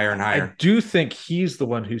idea, but higher and higher. I do think he's the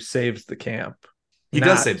one who saves the camp. He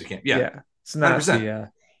does save the camp. Yeah. It's not 100%.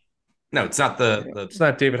 No, it's not it's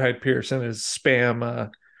not David Hyde Pierce and his spam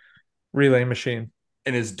relay machine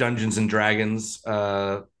and his Dungeons and Dragons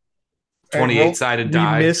 28-sided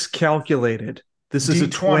die. We miscalculated. This is a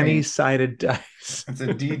 20-sided dice. It's a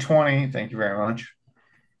D20. Thank you very much.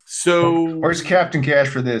 So where's Captain Cash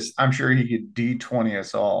for this? I'm sure he could D20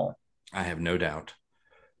 us all. I have no doubt.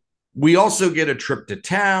 We also get a trip to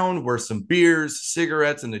town where some beers,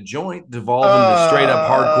 cigarettes, and a joint devolve into straight up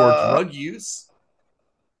hardcore drug use.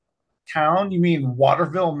 Town? You mean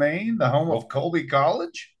Waterville, Maine, the home of Colby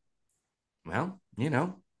College? Well,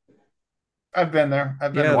 I've been there.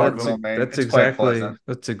 I've been to Waterville, Maine. That's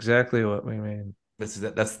exactly what we mean.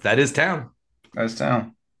 That is town. That's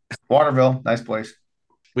town. Waterville, nice place.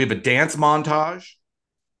 We have a dance montage.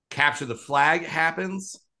 Capture the flag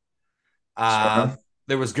happens.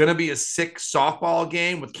 There was going to be a sick softball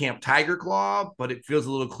game with Camp Tiger Claw, but it feels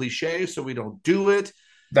a little cliche, so we don't do it.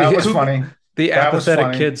 That was funny. The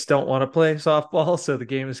apathetic kids don't want to play softball, so the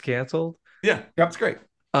game is canceled. Yeah, that's great.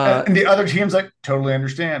 And the other team's like, totally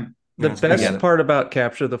understand. The best part about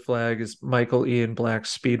Capture the Flag is Michael Ian Black's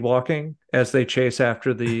speed walking as they chase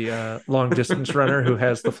after the long distance runner who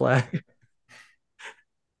has the flag.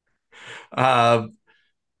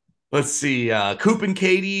 Let's see. Coop and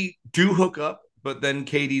Katie do hook up, but then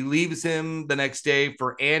Katie leaves him the next day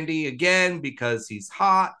for Andy again because he's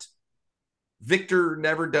hot. Victor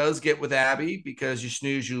never does get with Abby because you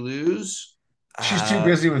snooze, you lose. She's too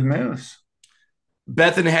busy with Moose.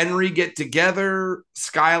 Beth and Henry get together.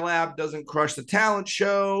 Skylab doesn't crush the talent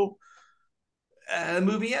show. The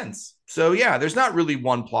movie ends. So, yeah, there's not really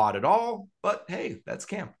one plot at all, but hey, that's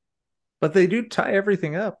camp. But they do tie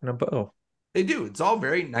everything up in a bow. They do. It's all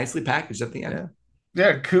very nicely packaged at the end.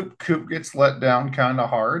 Yeah, Coop gets let down kind of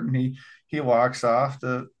hard, and he walks off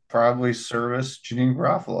to probably service Janeane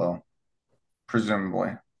Garofalo,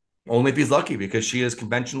 presumably. Only if he's lucky, because she is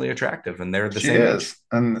conventionally attractive, and they're the same. She is,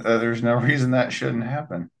 and there's no reason that shouldn't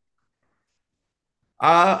happen.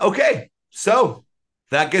 Okay, so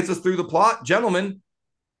that gets us through the plot. Gentlemen,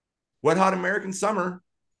 Wet Hot American Summer.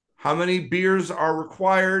 How many beers are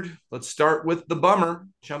required? Let's start with the bummer,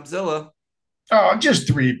 Chumpzilla. Oh, just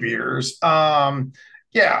 3 beers.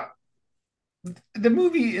 Yeah. The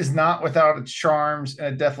movie is not without its charms,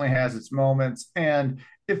 and it definitely has its moments. And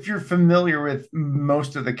if you're familiar with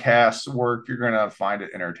most of the cast's work, you're going to find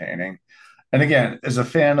it entertaining. And again, as a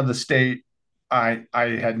fan of the state, I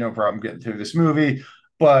had no problem getting through this movie,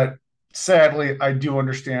 but sadly, I do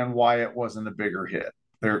understand why it wasn't a bigger hit.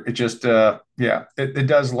 It just, it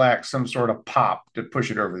does lack some sort of pop to push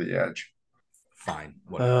it over the edge. Fine.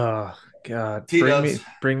 Whatever. Oh God,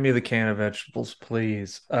 bring me the can of vegetables,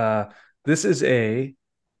 please. This is a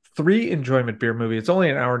 3 enjoyment beer movie. It's only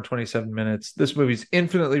an hour and 27 minutes. This movie's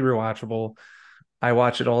infinitely rewatchable. I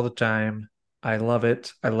watch it all the time. I love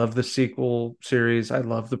it. I love the sequel series. I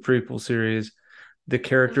love the prequel series. The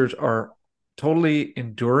characters are totally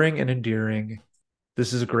enduring and endearing.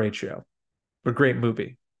 This is a great show. A great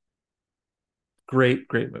movie. Great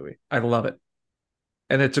movie. I love it.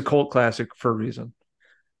 And it's a cult classic for a reason.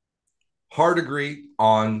 Hard agree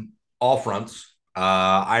on all fronts.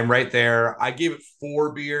 I'm right there. I gave it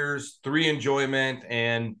 4 beers, 3 enjoyment,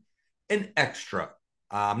 and an extra.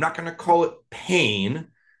 I'm not going to call it pain,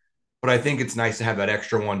 but I think it's nice to have that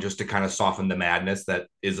extra one just to kind of soften the madness that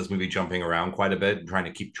is this movie jumping around quite a bit and trying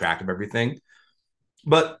to keep track of everything.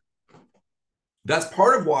 But that's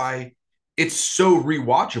part of why it's so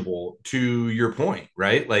rewatchable, to your point,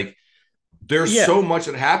 right? Like there's so much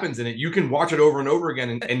that happens in it. You can watch it over and over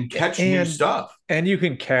again and catch new stuff. And you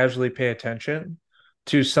can casually pay attention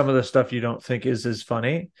to some of the stuff you don't think is as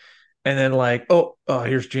funny. And then like, oh,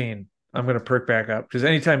 here's Gene. I'm gonna perk back up because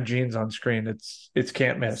anytime Gene's on screen, it's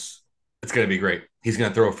can't miss. It's gonna be great. He's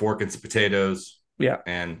gonna throw a fork in some potatoes. Yeah.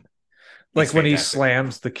 And like when he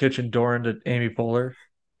slams the kitchen door into Amy Poehler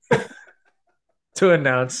to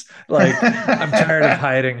announce, like, I'm tired of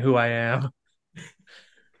hiding who I am.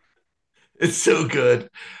 It's so good.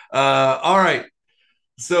 All right.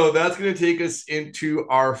 So that's going to take us into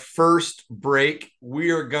our first break.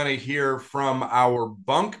 We are going to hear from our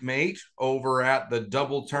bunkmate over at the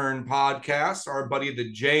Double Turn podcast, our buddy,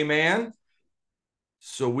 the J-Man.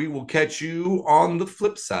 So we will catch you on the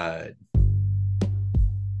flip side.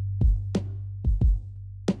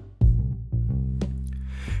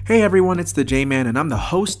 Hey everyone, it's the J-Man, and I'm the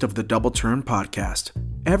host of the Double Turn podcast.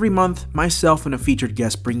 Every month, myself and a featured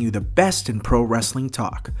guest bring you the best in pro wrestling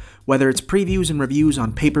talk. Whether it's previews and reviews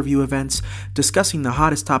on pay-per-view events, discussing the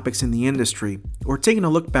hottest topics in the industry, or taking a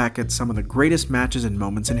look back at some of the greatest matches and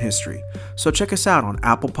moments in history. So check us out on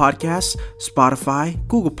Apple Podcasts, Spotify,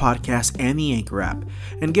 Google Podcasts, and the Anchor app.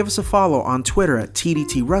 And give us a follow on Twitter at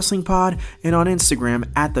TDT Wrestling Pod and on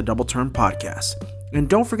Instagram at the Double Turn Podcast. And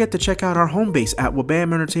don't forget to check out our home base at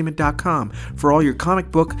wabamentertainment.com for all your comic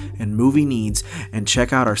book and movie needs. And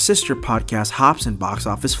check out our sister podcast, Hops and Box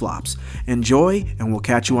Office Flops. Enjoy, and we'll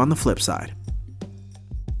catch you on the flip side.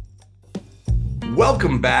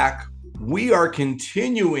 Welcome back. We are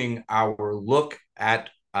continuing our look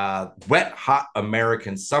at Wet Hot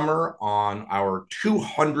American Summer on our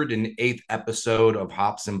 208th episode of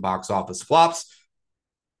Hops and Box Office Flops.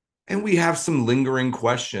 And we have some lingering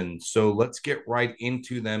questions. So let's get right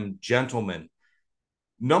into them, gentlemen.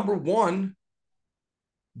 Number one,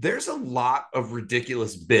 there's a lot of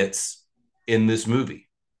ridiculous bits in this movie.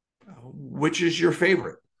 Which is your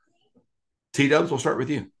favorite? T-Dubs, we'll start with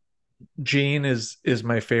you. Gene is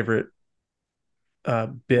my favorite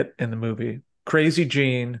bit in the movie. Crazy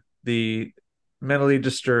Gene, the mentally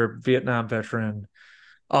disturbed Vietnam veteran,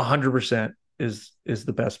 100% is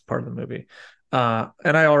the best part of the movie.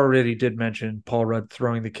 And I already did mention Paul Rudd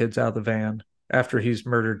throwing the kids out of the van after he's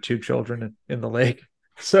murdered 2 children in the lake.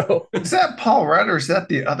 So is that Paul Rudd or is that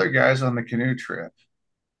the other guys on the canoe trip?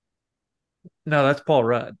 No, that's Paul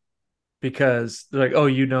Rudd, because they're like, oh,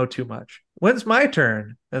 you know too much. When's my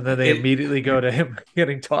turn? And then they immediately go to him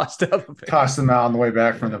getting tossed out of the van. Toss them out on the way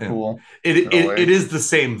back from the pool. It is the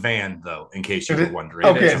same van, though, in case you were wondering.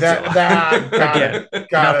 Okay,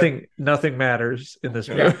 nothing matters in this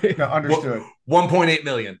movie. No, understood. 1.8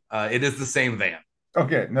 million. It is the same van.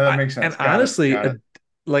 Okay, no, that makes sense. And honestly,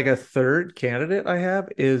 like a third candidate I have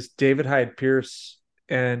is David Hyde Pierce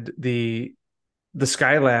and the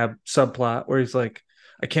Skylab subplot where he's like,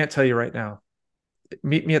 I can't tell you right now.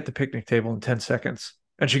 Meet me at the picnic table in 10 seconds.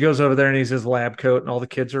 And she goes over there and he's his lab coat and all the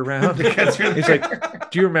kids are around. He's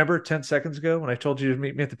like, do you remember 10 seconds ago when I told you to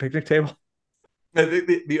meet me at the picnic table?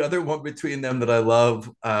 The other one between them that I love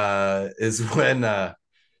is when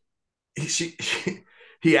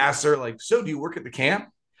he asks her, like, so do you work at the camp?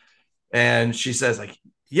 And she says, like,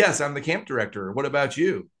 yes, I'm the camp director. What about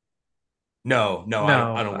you? No,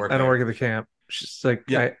 I don't work. I don't work at the camp. She's like,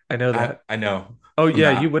 yeah, I know that. I know. Oh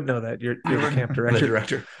yeah, you would know that. You're the camp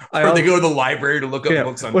director. Or they go to the library to look up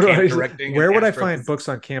books on camp directing. Where would I find books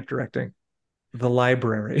on camp directing? The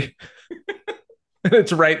library.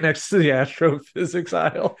 It's right next to the astrophysics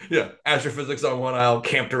aisle. Yeah, astrophysics on one aisle,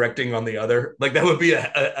 camp directing on the other. Like that would be a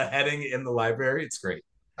heading in the library. It's great.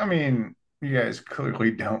 I mean, you guys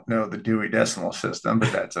clearly don't know the Dewey Decimal System,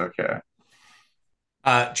 but that's okay.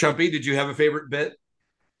 Chumpy, did you have a favorite bit?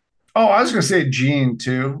 Oh, I was going to say Gene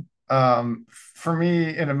too. For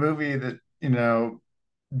me, in a movie that,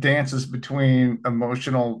 dances between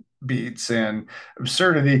emotional beats and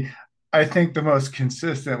absurdity, I think the most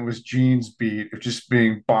consistent was Gene's beat of just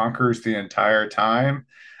being bonkers the entire time.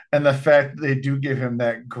 And the fact that they do give him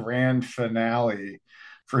that grand finale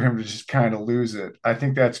for him to just kind of lose it. I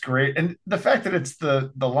think that's great. And the fact that it's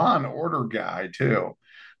the Law and Order guy too.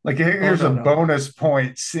 Like here's a bonus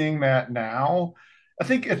point seeing that now. I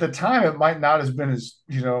think at the time it might not have been as,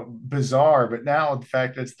 bizarre, but now the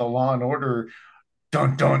fact that it's the Law and Order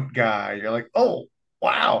dun guy, you're like, oh,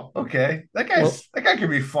 wow, okay. That guy can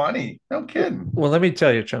be funny. No kidding. Well, let me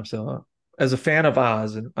tell you, Chumpzilla, as a fan of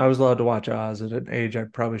Oz, and I was allowed to watch Oz at an age I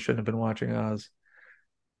probably shouldn't have been watching Oz,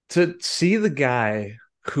 to see the guy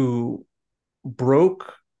who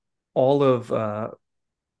broke all of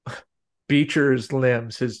Beecher's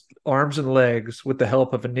limbs, his arms and legs, with the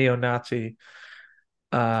help of a neo-Nazi,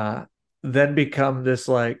 then become this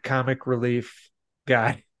like comic relief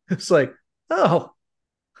guy. It's like, oh,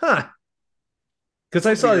 huh. Because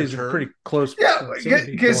I saw these in pretty close. Yeah,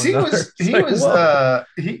 because he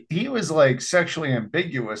was like sexually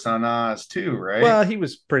ambiguous on Oz too, right? Well, he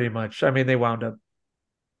was pretty much. I mean, they wound up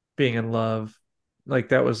being in love. Like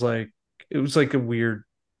that was like it was like a weird,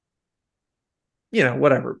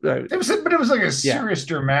 whatever. It was like a serious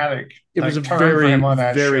dramatic. It was a very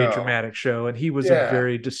dramatic show, and he was a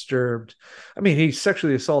very disturbed. I mean, he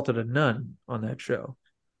sexually assaulted a nun on that show.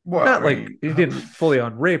 Well, not like he didn't fully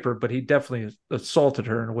on rape her, but he definitely assaulted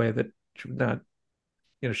her in a way that she would not.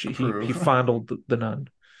 He fondled the nun.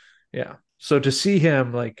 Yeah. So to see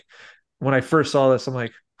him like when I first saw this, I'm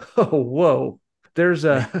like, oh, whoa, there's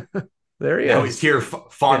a there he is. He's here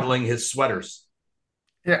fondling his sweaters.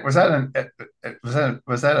 Yeah, was that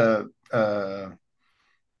a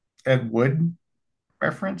Ed Wood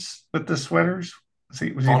reference with the sweaters? Was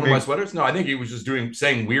he my sweaters? No, I think he was just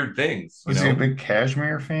saying weird things. Was he a big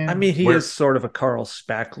Cashmere fan? I mean, he is sort of a Carl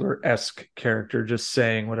Spackler-esque character, just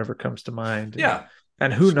saying whatever comes to mind. Yeah.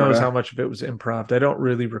 And who knows how much of it was improv? I don't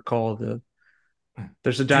really recall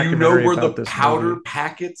there's a documentary. Do you know where the powder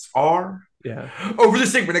packets are? Yeah. Over the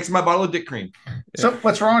sink next to my bottle of Dick Cream. So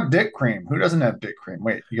what's wrong with Dick Cream? Who doesn't have Dick Cream?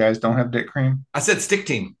 Wait, you guys don't have Dick Cream? I said Stick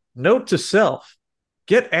Team. Note to self: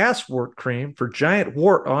 get ass wart cream for giant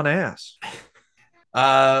wart on ass.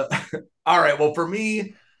 All right. Well, for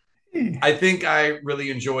me, I think I really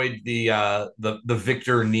enjoyed the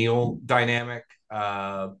Victor Neil dynamic.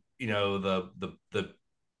 The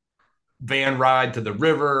van ride to the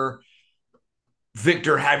river.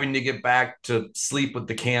 Victor having to get back to sleep with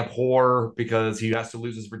the camp whore because he has to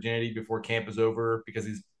lose his virginity before camp is over because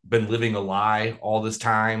he's been living a lie all this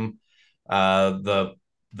time. The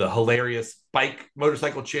hilarious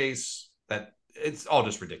motorcycle chase that it's all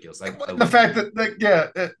just ridiculous. The fact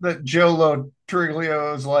that Joe Lo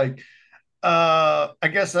Truglio is like, I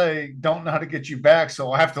guess I don't know how to get you back,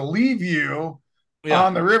 so I'll have to leave you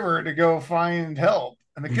on the river to go find help.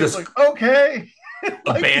 And the kid's like, okay.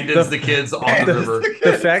 Abandons the kids on the river.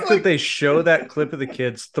 The fact that they show that clip of the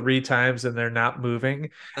kids 3 times and they're not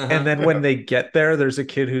moving, and then when they get there, there's a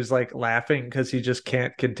kid who's like laughing because he just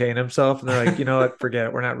can't contain himself, and they're like, you know what, forget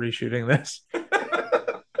it, we're not reshooting this.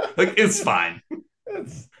 Like it's fine.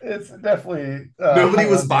 It's definitely nobody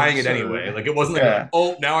was buying it anyway. Like it wasn't like,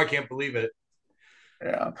 oh, now I can't believe it.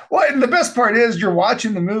 Yeah. Well, and the best part is you're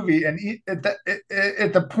watching the movie, and at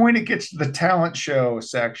the point it gets to the talent show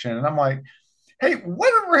section, and I'm like, hey,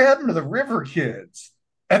 whatever happened to the River Kids?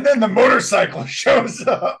 And then the motorcycle shows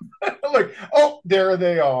up. I'm like, oh, there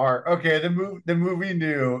they are. Okay, the movie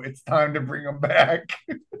knew it's time to bring them back.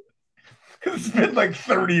 It's been like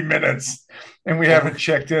 30 minutes, and we haven't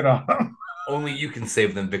checked in on them. Only you can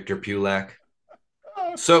save them, Victor Pulak.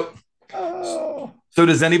 So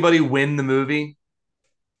does anybody win the movie?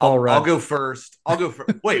 I'll go first.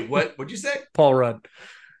 Wait, what? What'd you say? Paul Rudd.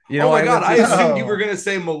 Oh my God! I assumed you were going to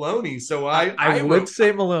say Maloney, so I would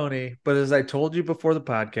say Maloney, but as I told you before the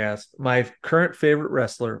podcast, my current favorite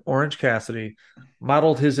wrestler, Orange Cassidy,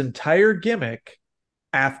 modeled his entire gimmick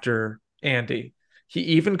after Andy. He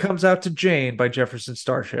even comes out to Jane by Jefferson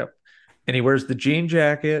Starship, and he wears the jean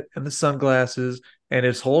jacket and the sunglasses, and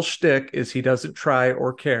his whole shtick is he doesn't try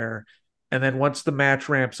or care. And then once the match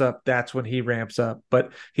ramps up, that's when he ramps up.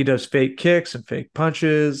 But he does fake kicks and fake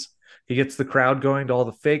punches. He gets the crowd going to all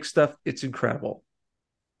the fake stuff. It's incredible.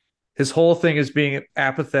 His whole thing is being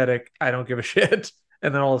apathetic. I don't give a shit.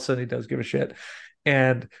 And then all of a sudden he does give a shit.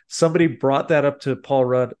 And somebody brought that up to Paul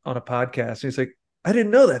Rudd on a podcast. And he's like, I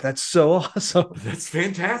didn't know that. That's so awesome. That's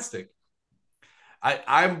fantastic.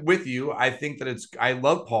 I'm with you. I think that I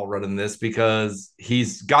love Paul Rudd in this because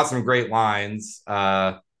he's got some great lines.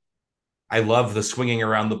 I love the swinging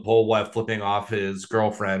around the pole while flipping off his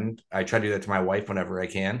girlfriend. I try to do that to my wife whenever I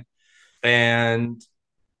can. And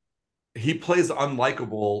he plays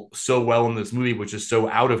unlikable so well in this movie, which is so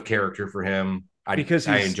out of character for him. Because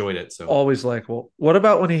I enjoyed it. So always likable. What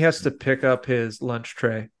about when he has to pick up his lunch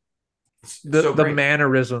tray? The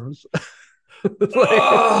mannerisms.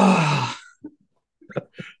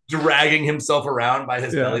 Dragging himself around by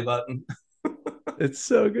his belly button. It's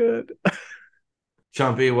so good.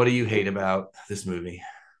 Chumpy, what do you hate about this movie?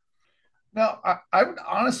 No, I would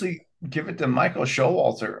honestly give it to Michael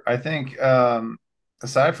Showalter. I think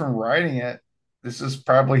aside from writing it, this is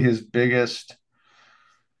probably his biggest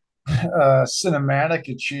cinematic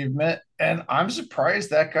achievement. And I'm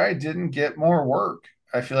surprised that guy didn't get more work.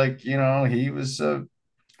 I feel like, he was a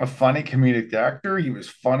funny comedic actor. He was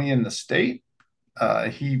funny in The State.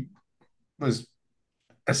 He was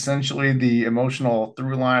essentially the emotional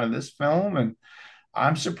through line of this film. And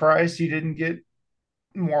I'm surprised he didn't get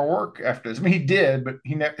more work after this. I mean, he did, but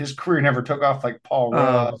his career never took off like Paul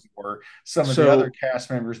Rudd or some of the other cast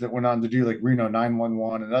members that went on to do like Reno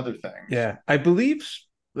 911 and other things. Yeah, I believe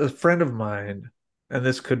a friend of mine, and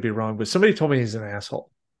this could be wrong, but somebody told me he's an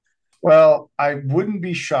asshole. Well, I wouldn't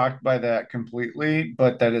be shocked by that completely,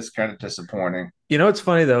 but that is kind of disappointing. You know what's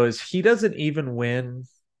funny though is he doesn't even win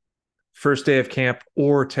First Day of Camp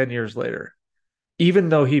or 10 Years Later. Even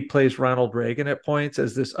though he plays Ronald Reagan at points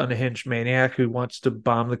as this unhinged maniac who wants to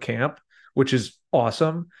bomb the camp, which is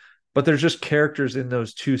awesome, but there's just characters in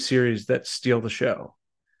those two series that steal the show.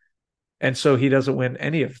 And so he doesn't win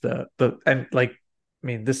any of and like, I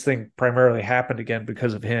mean, this thing primarily happened again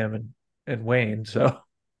because of him and Wayne. So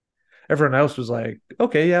everyone else was like,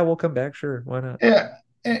 okay, yeah, we'll come back. Sure. Why not? Yeah.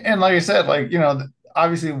 And like I said, like,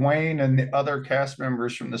 obviously Wayne and the other cast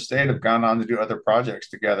members from the state have gone on to do other projects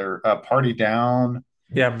together. Party Down.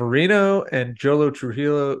 Yeah. Marino and Jolo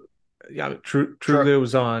Trujillo. Yeah. Trujillo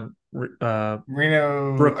was on Reno,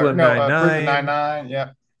 Brooklyn Nine-Nine. Brooklyn Nine-Nine.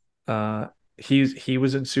 Yeah. He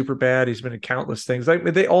was in Superbad. He's been in countless things. Like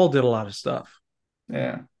they all did a lot of stuff.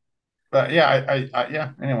 Yeah. But yeah,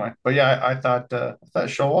 yeah. Anyway, but yeah, I thought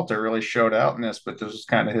Showalter really showed out in this, but this was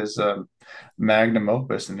kind of his magnum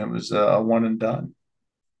opus, and it was a one and done.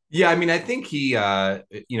 Yeah, I mean, I think he,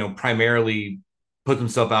 primarily puts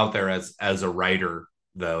himself out there as a writer,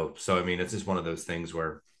 though. So I mean, it's just one of those things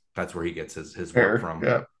where that's where he gets his work from.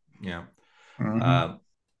 Yeah. Yeah. Mm-hmm.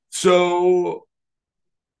 So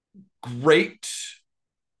great.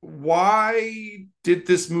 Why did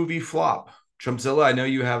this movie flop? Trumpzilla, I know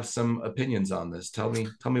you have some opinions on this. Tell me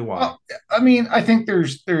why. Well, I mean, I think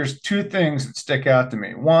there's two things that stick out to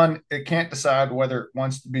me. One, it can't decide whether it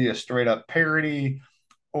wants to be a straight up parody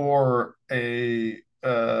or a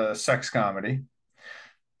sex comedy.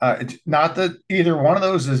 It's not that either one of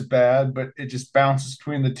those is bad, but it just bounces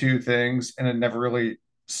between the two things, and it never really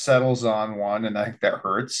settles on one, and I think that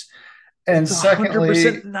hurts. And it's secondly,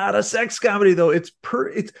 100% not a sex comedy though. It's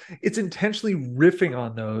intentionally riffing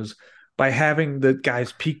on those by having the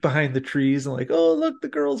guys peek behind the trees and like, oh look, the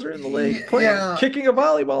girls are in the lake playing, kicking a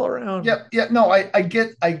volleyball around. Yeah. No, I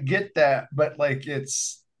get that, but like it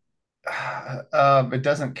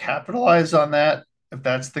doesn't capitalize on that if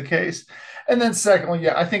that's the case. And then secondly,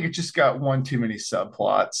 I think it just got one too many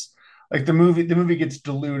subplots. Like the movie gets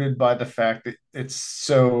diluted by the fact that it's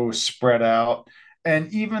so spread out.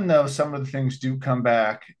 And even though some of the things do come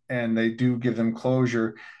back and they do give them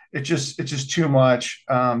closure, it's just too much.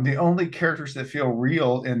 The only characters that feel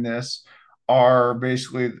real in this are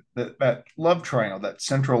basically that love triangle, that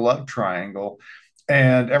central love triangle,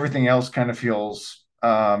 and everything else kind of feels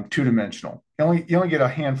two-dimensional. You only get a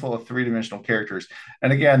handful of three-dimensional characters,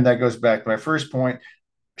 and again, that goes back to my first point.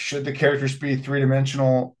 Should the characters be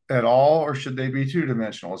three-dimensional at all, or should they be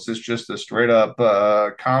two-dimensional? Is this just a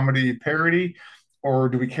straight-up comedy parody, or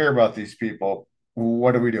do we care about these people?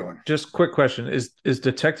 What are we doing? Just quick question. Is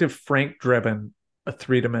Detective Frank Drebin a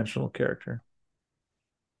three-dimensional character?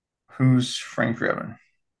 Who's Frank Drebin?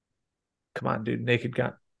 Come on, dude. Naked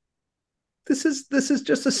Gun. This is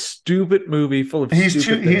just a stupid movie full of he's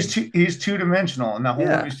two-dimensional, and the whole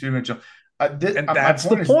movie's two-dimensional. And that's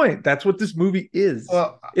the point. That's what this movie is.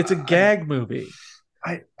 Well, it's a gag movie.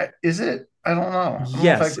 Is it? I don't know. I don't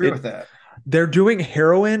know if I agree with that. They're doing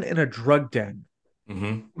heroin in a drug den.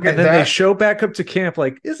 Mm-hmm. Okay, and then they show back up to camp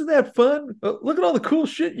like, isn't that fun? Look at all the cool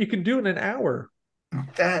shit you can do in an hour.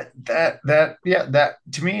 That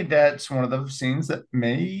to me, that's one of those scenes that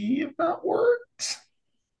may have not worked.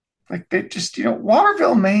 Like they just,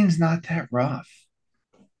 Waterville, Maine's not that rough.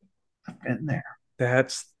 I've been there.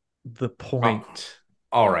 That's the point.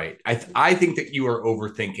 All right. I think that you are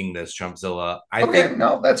overthinking this, Trumpzilla.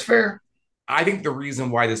 No, that's fair. I think the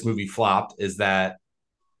reason why this movie flopped is that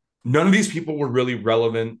none of these people were really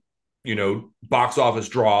relevant, box office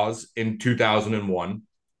draws in 2001.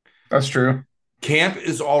 That's true. Camp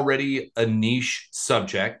is already a niche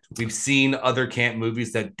subject. We've seen other camp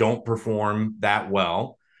movies that don't perform that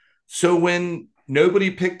well. So when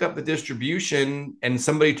nobody picked up the distribution and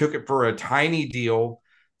somebody took it for a tiny deal,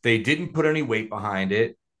 they didn't put any weight behind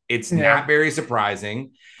it. It's not very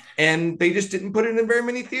surprising. And they just didn't put it in very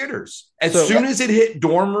many theaters. As soon as it hit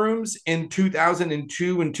dorm rooms in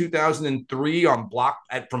 2002 and 2003 from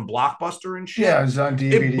Blockbuster and shit, it was on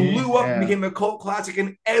DVD. It blew up and became a cult classic,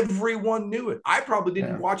 and everyone knew it. I probably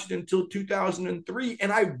didn't watch it until 2003,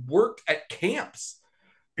 and I worked at camps.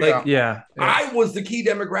 I was the key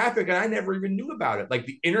demographic, and I never even knew about it. Like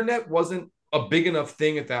the internet wasn't a big enough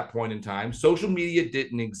thing at that point in time. Social media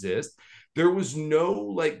didn't exist. There was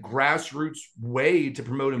no grassroots way to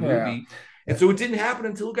promote a movie. And so it didn't happen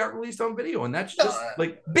until it got released on video. And that's just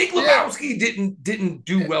like Big Lebowski didn't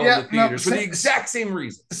do well in the theaters for the exact same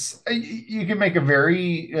reasons. You can make a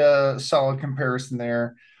very solid comparison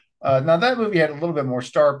there. Now that movie had a little bit more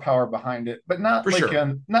star power behind it, but not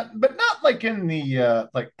not like in the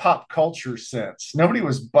like pop culture sense. Nobody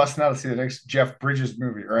was busting out to see the next Jeff Bridges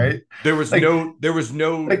movie, right? There was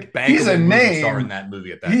no like he's a name star in that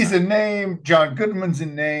movie at that he's time. A name. John Goodman's a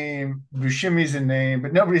name. Buscemi's a name,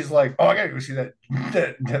 but nobody's like, oh, I gotta go see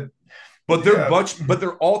that. But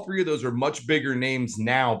they're all three of those are much bigger names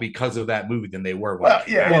now because of that movie than they were.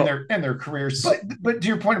 In their careers. But to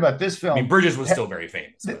your point about this film, I mean, Bridges was still very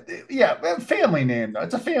famous. Family name though.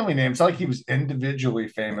 It's a family name. It's not like he was individually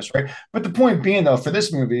famous, right? But the point being though, for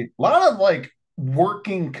this movie, a lot of like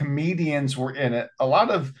working comedians were in it. A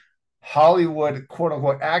lot of Hollywood quote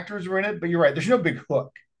unquote actors were in it. But you're right. There's no big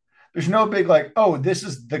hook. There's no big like, oh, this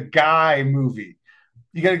is the guy movie.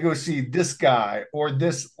 You got to go see this guy or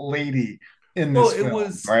this lady in this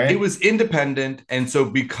film, right? It was independent, and so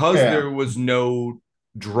because there was no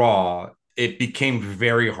draw, it became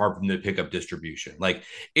very hard for them to pick up distribution. Like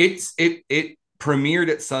it premiered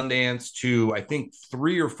at Sundance to I think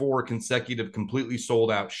 3 or 4 consecutive completely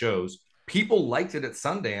sold out shows. People liked it at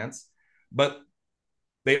Sundance, but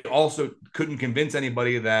they also couldn't convince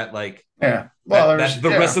anybody that the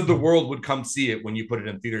rest of the world would come see it when you put it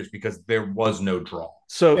in theaters because there was no draw.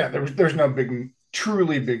 So there's no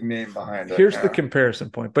truly big name behind it. Here's the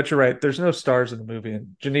comparison point, but you're right. There's no stars in the movie,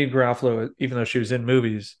 and Janeane Garofalo, even though she was in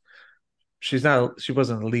movies, she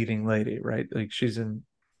wasn't a leading lady, right? Like she's in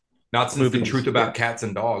not since movies. The Truth About Cats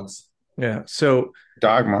and Dogs. Yeah. So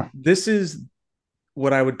Dogma. This is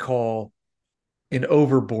what I would call an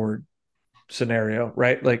Overboard scenario,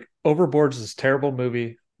 right? Like Overboard's this terrible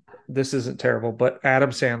movie. This isn't terrible, but Adam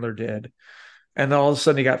Sandler did. And then all of a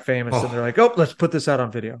sudden he got famous and they're like, oh, let's put this out on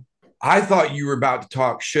video. I thought you were about to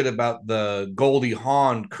talk shit about the Goldie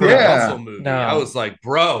Hawn Kurt Russell movie. No. I was like,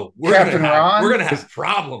 bro, we're gonna have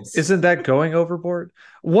problems. Isn't that going overboard?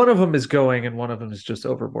 One of them is going and one of them is just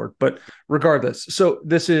overboard. But regardless, so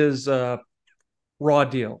this is Raw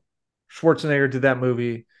Deal. Schwarzenegger did that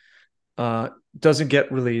movie. Doesn't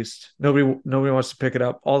get released. Nobody wants to pick it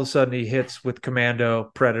up. All of a sudden he hits with Commando,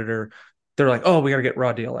 Predator. They're like, oh, we got to get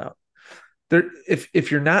Raw Deal out.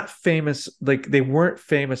 If you're not famous, like they weren't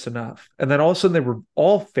famous enough, and then all of a sudden they were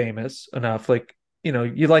all famous enough, like, you know,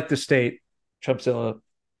 you like The State, Chumpzilla.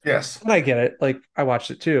 Yes. And I get it. Like I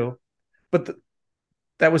watched it too, but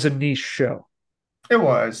that was a niche show. It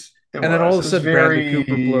was. Then all of a sudden Bradley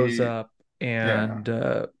Cooper blows up. And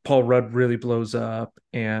Paul Rudd really blows up,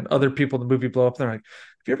 and other people in the movie blow up. And they're like,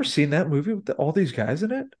 have you ever seen that movie with all these guys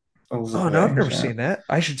in it? No, I've never seen that.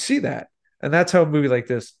 I should see that. And that's how a movie like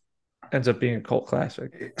this ends up being a cult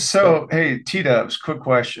classic. So hey, T-Dubs, quick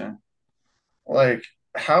question. Like,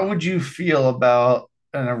 how would you feel about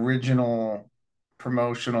an original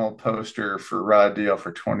promotional poster for Raw Deal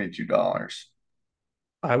for $22?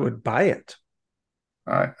 I would buy it.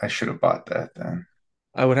 I should have bought that then.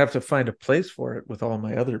 I would have to find a place for it with all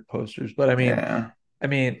my other posters, but I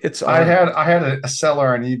mean, it's. I had a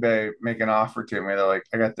seller on eBay make an offer to me. They're like,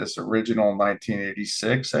 I got this original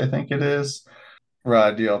 1986, I think it is,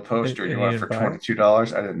 Raw Deal poster. You want it for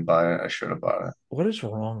 $22? I didn't buy it. I should have bought it. What is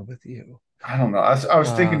wrong with you? I don't know. I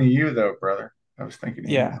was thinking of you though, brother. I was thinking of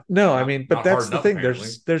you. No, I mean, but that's the thing. Apparently.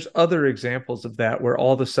 There's other examples of that where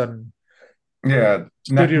all of a sudden, now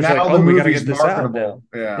like, the we got to get this marketable.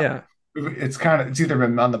 Yeah. It's either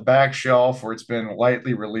been on the back shelf or it's been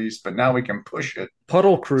lightly released, but now we can push it.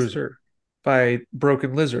 Puddle Cruiser by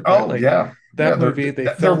Broken Lizard. Oh, right? That movie.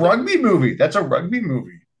 The rugby movie. That's a rugby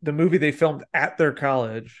movie. The movie they filmed at their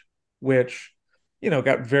college, which, you know,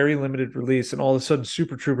 got very limited release, and all of a sudden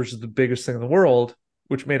Super Troopers is the biggest thing in the world,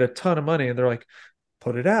 which made a ton of money, and they're like,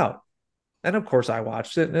 put it out. And of course I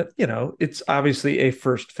watched it, and it, you know, it's obviously a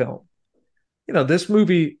first film. You know, this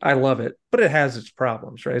movie, I love it, but it has its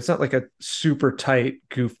problems, right? It's not like a super tight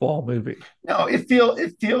goofball movie. No, it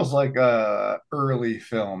feels like a early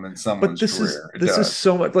film in someone's career. This is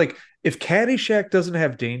so much like if Caddyshack doesn't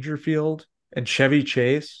have Dangerfield and Chevy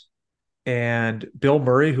Chase and Bill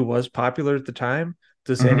Murray, who was popular at the time,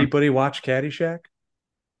 does anybody watch Caddyshack?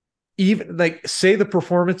 Even like say the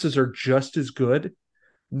performances are just as good,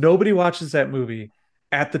 nobody watches that movie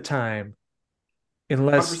at the time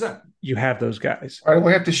unless 100%. You have those guys. Why do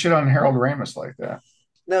we have to shit on Harold Ramis like that?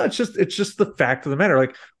 No, it's just the fact of the matter.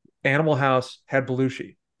 Like Animal House had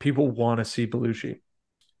Belushi. People want to see Belushi.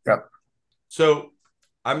 Yep. So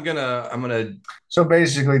I'm gonna. So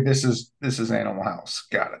basically, this is Animal House.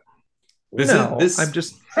 Got it. I'm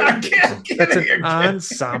just. That's an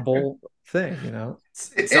ensemble thing,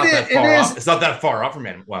 It's not that far off. It's not that far off from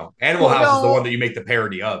Animal. Well, Animal House is the one that you make the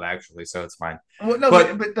parody of, actually, so it's fine. Well, no,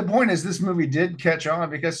 but the point is, this movie did catch on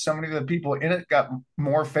because so many of the people in it got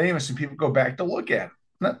more famous, and people go back to look at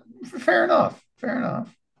it. Fair enough.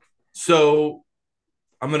 So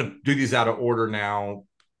I'm going to do these out of order now.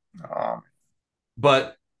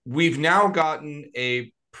 But we've now gotten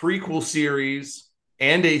a prequel series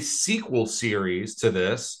and a sequel series to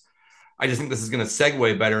this. I just think this is going to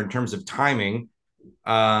segue better in terms of timing.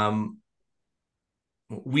 Obviously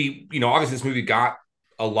this movie got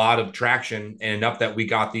a lot of traction and enough that we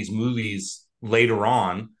got these movies later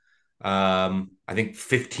on. I think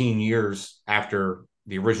 15 years after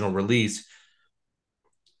the original release.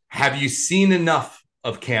 Have you seen enough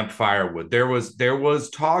of Camp Firewood? There was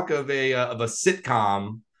talk of a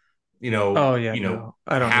sitcom, no,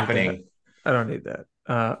 I don't happening. I don't need that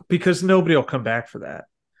because nobody will come back for that.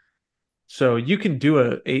 So you can do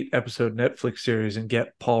a 8-episode Netflix series and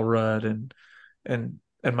get Paul Rudd and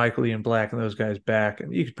Michael Ian Black and those guys back,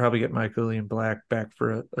 and you could probably get Michael Ian Black back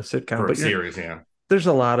for a sitcom, for a series. Yeah, there's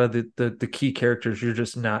a lot of the key characters you're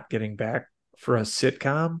just not getting back for a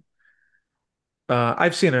sitcom.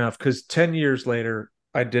 I've seen enough because 10 years later,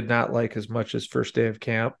 I did not like as much as First Day of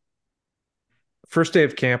Camp. First Day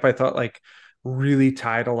of Camp, I thought like really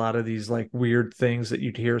tied a lot of these like weird things that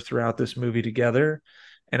you'd hear throughout this movie together,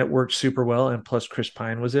 and it worked super well. And plus, Chris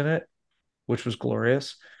Pine was in it, which was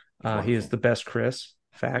glorious. He is the best Chris,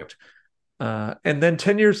 fact. Yep. And then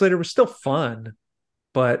 10 years later was still fun,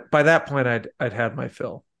 but by that point, I'd had my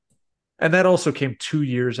fill. And that also came 2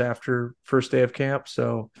 years after First Day of Camp,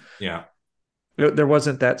 so yeah. There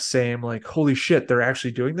wasn't that same like, holy shit, they're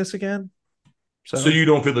actually doing this again. So you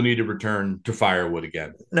don't feel the need to return to Firewood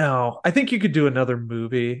again? No, I think you could do another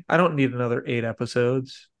movie. I don't need another 8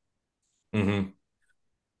 episodes. Mm-hmm.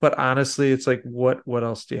 But honestly, it's like, what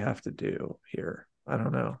else do you have to do here? I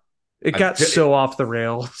don't know. It got so off the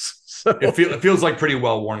rails. So. It feels like pretty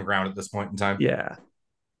well worn ground at this point in time. Yeah.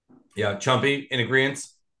 Yeah, Chumpy, in agreement?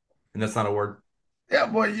 And that's not a word. Yeah,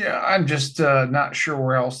 well, yeah, I'm just not sure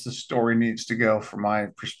where else the story needs to go from my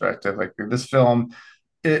perspective. Like this film,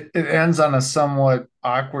 it ends on a somewhat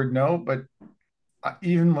awkward note, but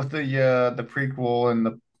even with the prequel and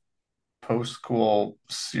the post-sequel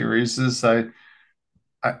series, I'm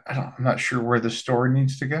not sure where the story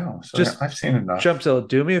needs to go. So I've seen enough. Jumpzilla,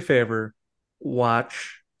 do me a favor,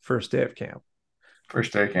 watch First Day of Camp.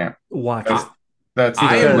 First Day of Camp. Watch it. That's the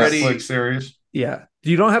Netflix series. Yeah.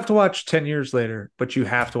 You don't have to watch 10 years later, but you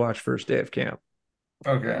have to watch First Day of Camp.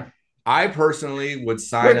 Okay. I personally would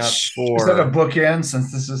sign up for... Is that a bookend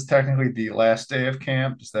since this is technically the last day of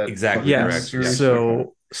camp? Is that exactly correct? Yes.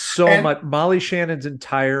 So much. Molly Shannon's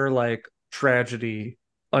entire like tragedy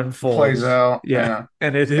unfolds. Plays out. Yeah.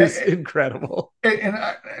 And it is incredible.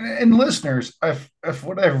 And listeners, if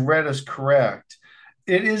what I've read is correct,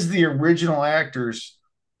 it is the original actors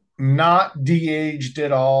not de-aged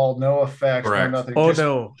at all, no effects, no nothing.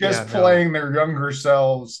 Just playing their younger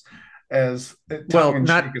selves as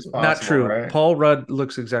not as possible, not true. Right? Paul Rudd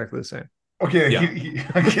looks exactly the same. Okay,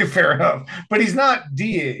 okay, fair enough. But he's not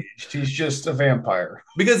de-aged; he's just a vampire.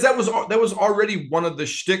 Because that was already one of the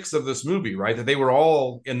shticks of this movie, right? That they were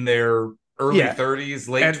all in their early 30s,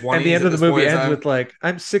 late 20s. And the end of the movie ends with like,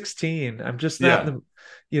 "I'm 16. I'm just not in the."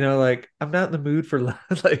 Like I'm not in the mood for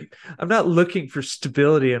like I'm not looking for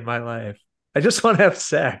stability in my life. I just want to have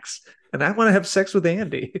sex, and I want to have sex with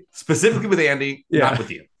Andy. Specifically with Andy, not with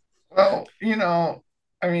you. Well,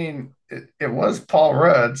 I mean, it was Paul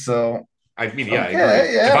Rudd, so I mean, I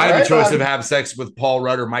agree. If I have a choice of have sex with Paul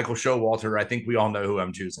Rudd or Michael Showalter, I think we all know who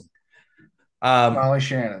I'm choosing. Molly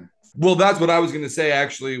Shannon. Well, that's what I was going to say.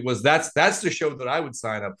 Actually, was that's the show that I would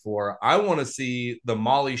sign up for. I want to see the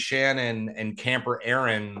Molly Shannon and Camper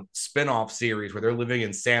Aaron spinoff series where they're living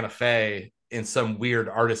in Santa Fe in some weird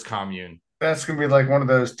artist commune. That's going to be like one of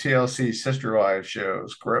those TLC Sister Wives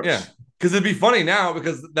shows. Gross. Yeah, because it'd be funny now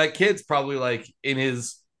because that kid's probably like in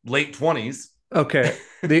his late 20s. Okay,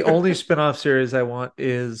 the only spinoff series I want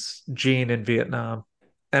is Gene in Vietnam,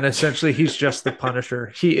 and essentially he's just the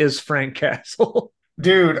Punisher. He is Frank Castle.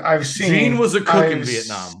 Dude, I've seen... Gene was a cook in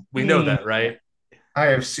Vietnam. We know that, right? I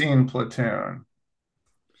have seen Platoon.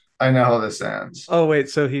 I know how this ends. Oh, wait,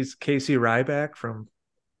 so he's Casey Ryback from...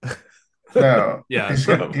 No. Yeah.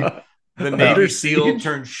 The Navy SEAL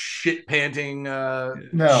turned shit-panting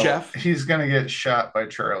chef. He's going to get shot by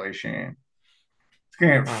Charlie Sheen. He's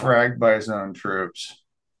going to get fragged by his own troops.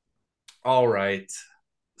 All right.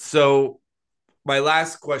 So... my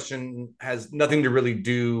last question has nothing to really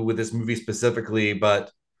do with this movie specifically, but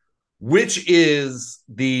which is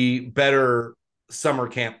the better summer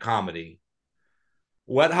camp comedy?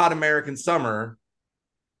 Wet Hot American Summer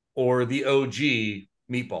or the OG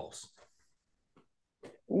Meatballs?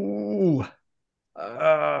 Ooh.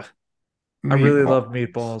 I really love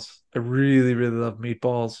Meatballs. I really, really love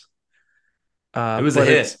Meatballs. It was a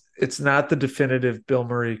hit. It's not the definitive Bill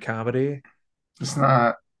Murray comedy. It's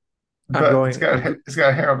not. But it's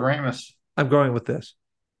got Harold Ramis. I'm going with this.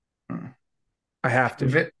 I have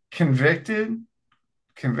to. Convicted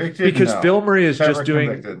because no. Bill Murray is just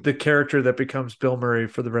doing the character that becomes Bill Murray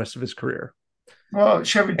for the rest of his career. Well,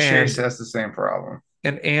 Chevy Chase has the same problem.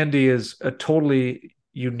 And Andy is a totally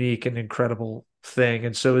unique and incredible thing,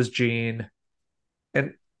 and so is Gene.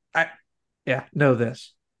 And know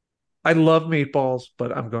this. I love Meatballs,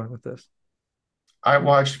 but I'm going with this. I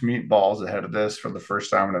watched Meatballs ahead of this for the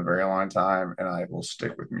first time in a very long time, and I will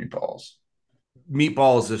stick with Meatballs.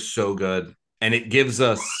 Meatballs is so good, and it gives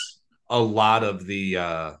us a lot of the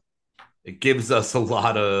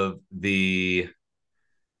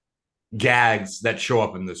gags that show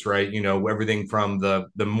up in this, right? You know, everything from the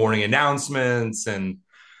morning announcements and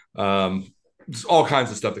just all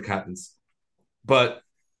kinds of stuff that happens. But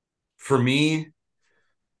for me,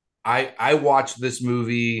 I watched this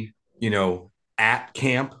movie, you know, at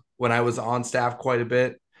camp when I was on staff quite a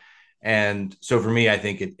bit. And so for me, I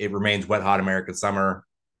think it remains Wet Hot American Summer,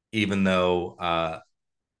 even though,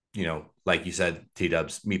 you know, like you said,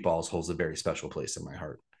 T-Dubs, Meatballs holds a very special place in my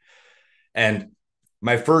heart. And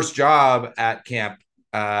my first job at camp,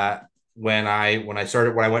 when I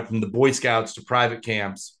went from the Boy Scouts to private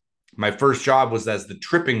camps, my first job was as the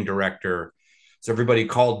tripping director. So everybody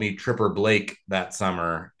called me Tripper Blake that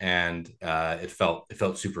summer, and it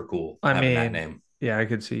felt super cool having that name. Yeah, I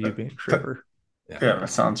could see you being Tripper. Yeah, that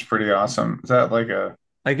sounds pretty awesome. Is that like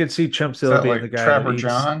I could see Chumpzilla being the guy Trapper that eats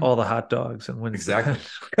John? all the hot dogs and wins. Exactly.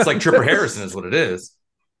 It's like Tripper Harrison is what it is.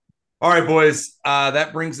 All right, boys.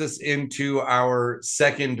 That brings us into our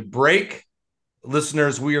second break.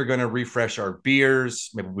 Listeners, we are going to refresh our beers.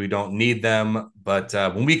 Maybe we don't need them, but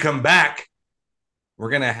when we come back, we're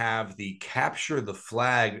going to have the Capture the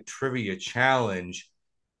Flag Trivia Challenge.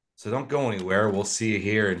 So don't go anywhere. We'll see you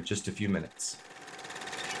here in just a few minutes.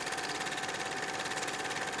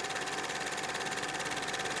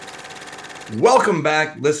 Welcome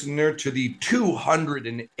back, listener, to the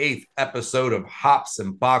 208th episode of Hops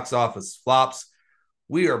and Box Office Flops.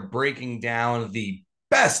 We are breaking down the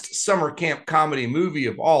best summer camp comedy movie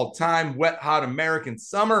of all time, Wet Hot American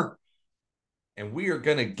Summer. And we are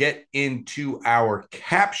going to get into our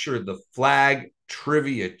Capture the Flag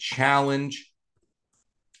Trivia Challenge.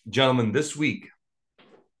 Gentlemen, this week,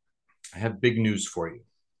 I have big news for you.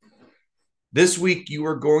 This week, you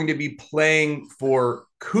are going to be playing for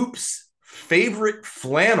Coop's favorite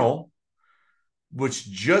flannel, which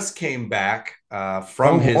just came back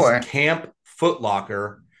from his camp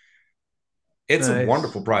Footlocker. It's nice. A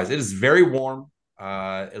wonderful prize. It is very warm.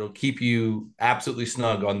 It'll keep you absolutely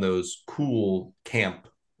snug on those cool camp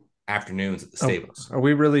afternoons at the stables. Are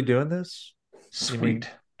we really doing this? Sweet.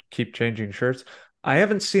 Keep changing shirts. I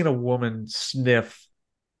haven't seen a woman sniff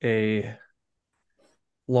a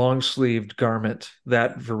long-sleeved garment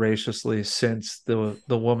that voraciously since the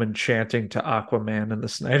woman chanting to Aquaman in the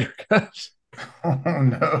Snyder Cut. Oh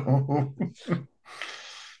no.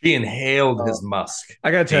 He inhaled his musk.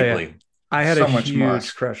 I gotta tell you, I had a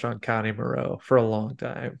huge crush on Connie Moreau for a long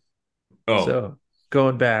time. Oh. So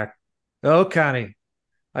going back, Connie,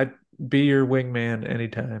 I'd be your wingman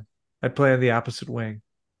anytime. I'd play on the opposite wing.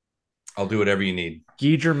 I'll do whatever you need.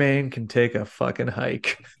 Guy Germain can take a fucking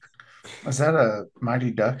hike. Was that a Mighty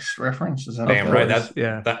Ducks reference? Is that damn right?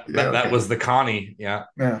 That was the Connie. Yeah.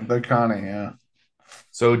 Yeah, the Connie. Yeah.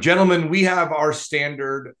 So, gentlemen, we have our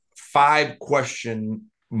standard 5-question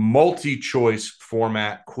multi-choice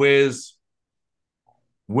format quiz.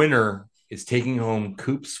 Winner is taking home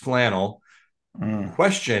Coop's flannel.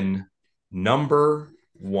 Question number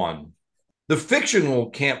 1. The fictional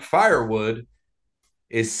Camp Firewood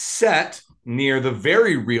is set near the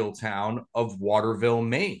very real town of Waterville,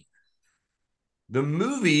 Maine. The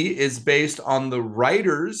movie is based on the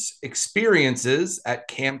writer's experiences at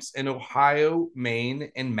camps in Ohio,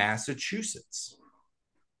 Maine, and Massachusetts.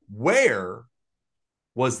 Where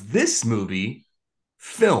was this movie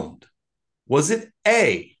filmed? Was it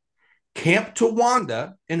A, Camp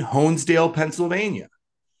Towanda in Honesdale, Pennsylvania?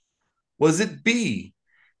 Was it B,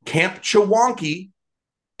 Camp Chewonki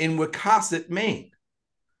in Wecosset, Maine?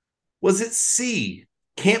 Was it C,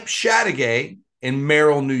 Camp Chateaugay in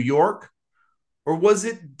Merrill, New York? Or was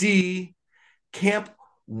it D, Camp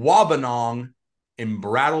Wabanong in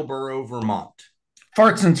Brattleboro, Vermont?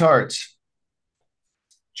 Farts and tarts.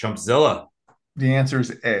 Chumpzilla. The answer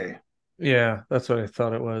is A. Yeah, that's what I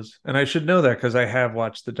thought it was. And I should know that because I have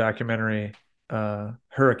watched the documentary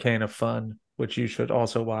Hurricane of Fun, which you should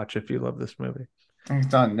also watch if you love this movie. I think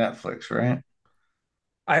it's on Netflix, right?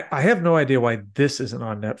 I have no idea why this isn't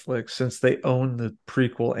on Netflix since they own the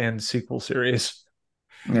prequel and sequel series.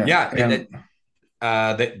 Yeah,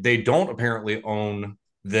 they don't apparently own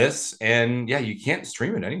this, and yeah, you can't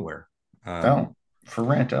stream it anywhere. No, for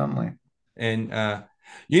rent only. And I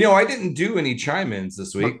didn't do any chime-ins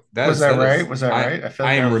this week. Was that right? Was that right? I feel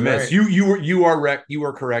like I am remiss. Right. You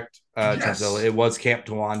are correct, yes. Chancellor. It was Camp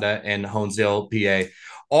Towanda and Honesdale, PA.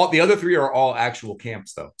 All the other three are all actual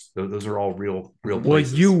camps, though. Those are all real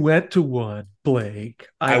places. Well, you went to one, Blake.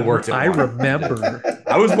 I worked at one. I remember.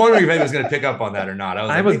 I was wondering if anybody was going to pick up on that or not.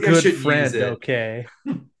 I'm like, a good friend. Okay.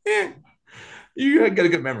 You got a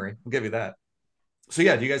good memory. I'll give you that. So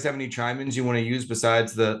yeah, do you guys have any chime-ins you want to use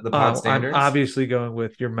besides the pod standards? I'm obviously going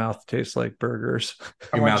with your mouth tastes like burgers.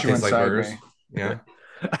 Your mouth tastes like burgers. Me. Yeah.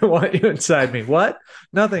 I want you inside me. What?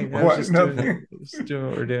 Nothing. I was just nothing. doing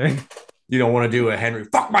what we're doing. You don't want to do a Henry,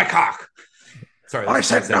 fuck my cock. Sorry. I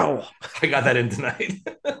said no. I got that in tonight.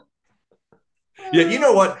 Yeah, you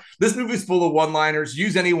know what? This movie's full of one-liners.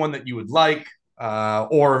 Use any one that you would like,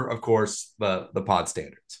 or, of course, the pod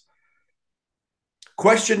standards.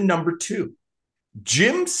 Question number 2.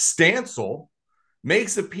 Jim Stansel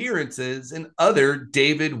makes appearances in other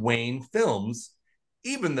David Wayne films,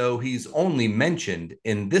 even though he's only mentioned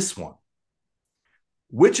in this one.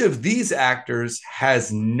 Which of these actors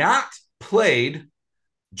has not played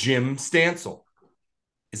Jim Stansel?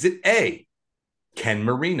 Is it A, Ken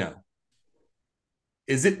Marino?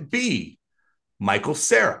 Is it B, Michael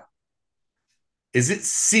Cera? Is it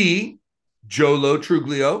C, Jolo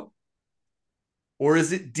Truglio? Or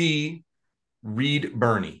is it D, Reed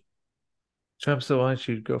Birney? Chumpzilla, why don't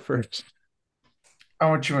you go first? I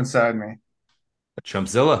want you inside me.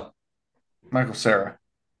 Chumpzilla. Michael Cera.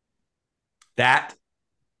 That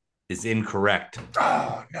is incorrect.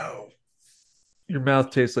 Oh, no. Your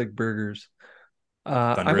mouth tastes like burgers.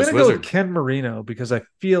 I'm going to go with Ken Marino because I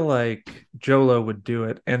feel like Jolo would do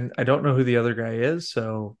it. And I don't know who the other guy is.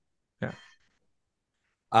 So, yeah.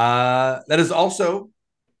 That is also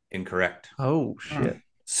incorrect. Oh, shit.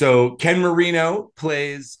 So Ken Marino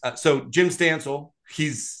plays, so Jim Stansel,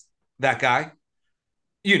 he's that guy,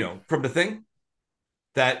 from The Thing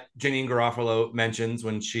that Janeane Garofalo mentions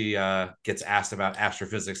when she gets asked about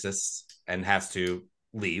astrophysicists and has to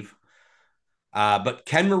leave. But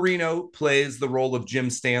Ken Marino plays the role of Jim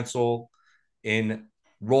Stansel in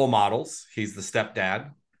Role Models. He's the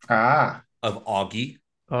stepdad of Augie.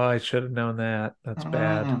 Oh, I should have known that. That's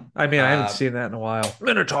bad. I mean, I haven't seen that in a while.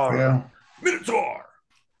 Minotaur. Yeah. Minotaur.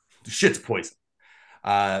 The shit's poison.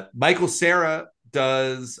 Michael Cera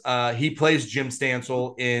does, he plays Jim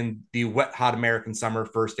Stansel in the Wet Hot American Summer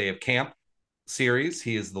First Day of Camp series.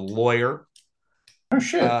 He is the lawyer. Oh,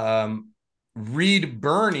 shit. Reed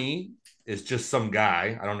Birney is just some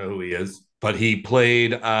guy. I don't know who he is, but he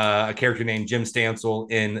played a character named Jim Stansel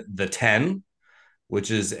in The 10,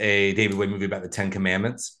 which is a David Wayne movie about the 10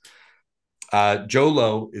 Commandments.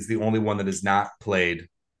 Jolo is the only one that has not played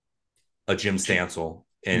a Jim Stansel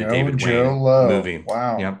in a David Wayne movie.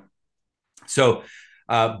 Wow. Yep. So,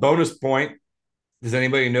 bonus point. Does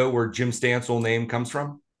anybody know where Jim Stansel name comes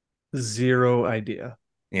from? Zero idea.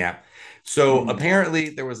 Yeah. So apparently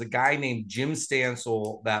there was a guy named Jim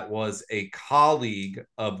Stansel that was a colleague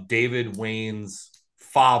of David Wayne's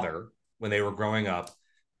father when they were growing up.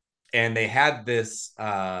 And they had this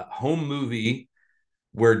home movie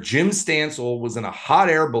where Jim Stansel was in a hot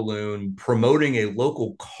air balloon promoting a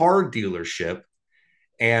local car dealership.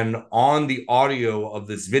 And on the audio of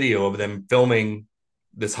this video of them filming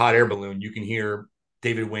this hot air balloon, you can hear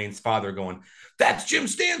David Wayne's father going, "That's Jim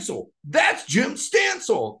Stansel. That's Jim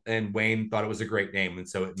Stansel." And Wayne thought it was a great name. And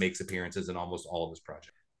so it makes appearances in almost all of his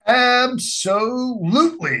projects.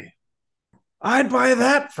 Absolutely. I'd buy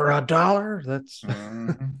that for $1. That's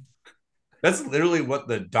that's literally what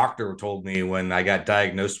the doctor told me when I got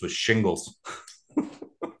diagnosed with shingles.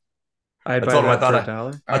 I told him I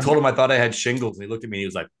thought I had shingles, and he looked at me and he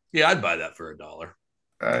was like, "Yeah, I'd buy that for $1."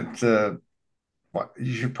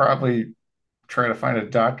 You should probably try to find a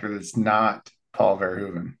doctor that's not Paul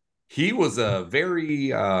Verhoeven. He was a very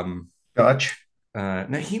Dutch.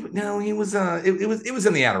 He was it was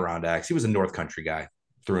in the Adirondacks. He was a North Country guy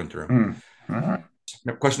through and through. All right.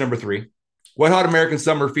 Question number 3. Wet Hot American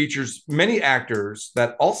Summer features many actors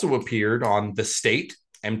that also appeared on The State,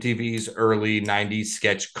 MTV's early 90s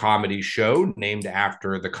sketch comedy show named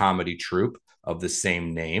after the comedy troupe of the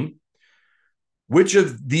same name. Which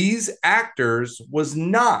of these actors was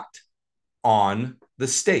not on The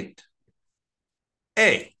State?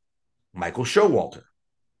 A, Michael Showalter.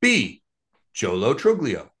 B. Jolo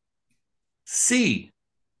Truglio. C.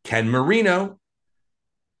 Ken Marino.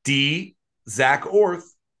 D. Zach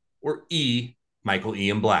Orth. Or E. Michael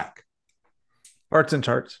Ian Black. Hearts and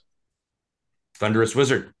Tarts. Thunderous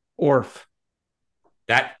Wizard. Orf.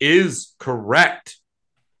 That is correct.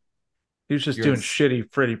 He was just doing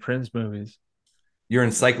shitty Freddie Prinze movies. Your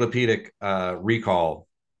encyclopedic recall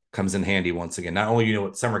comes in handy once again. Not only you know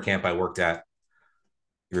what summer camp I worked at,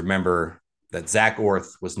 you remember that Zach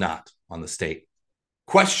Orth was not on the state.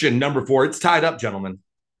 Question number 4. It's tied up, gentlemen.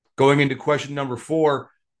 Going into question number 4,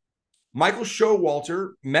 Michael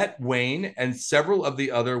Showalter met Wayne and several of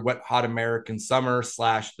the other Wet Hot American Summer /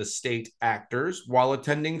 The State actors while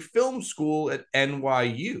attending film school at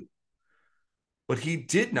NYU. But he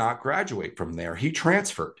did not graduate from there. He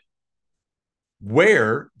transferred.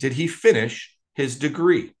 Where did he finish his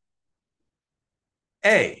degree?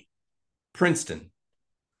 A. Princeton.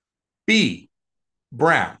 B.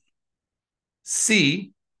 Brown.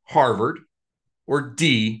 C. Harvard. Or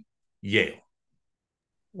D. Yale.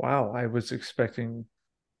 Wow, I was expecting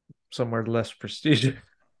somewhere less prestigious.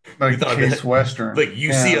 Like Case Western. Like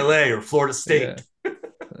UCLA or Florida State. Yeah.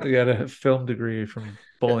 I got a film degree from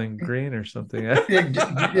Bowling Green or something.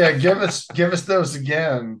 yeah, give us those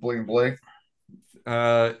again, Bling Blake.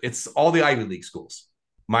 It's all the Ivy League schools,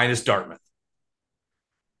 minus Dartmouth.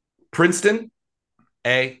 Princeton,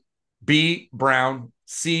 A. B. Brown.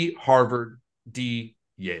 C. Harvard. D.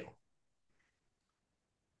 Yale.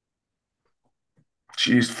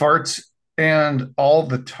 Jeez, farts and all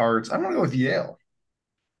the tarts. I'm going to go with Yale.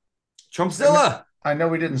 Trumpzilla. I know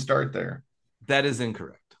we didn't start there. That is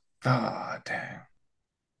incorrect. Ah, dang.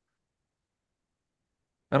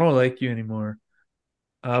 I don't like you anymore.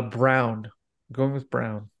 Brown. I'm going with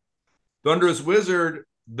Brown. Thunderous Wizard,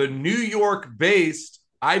 the New York-based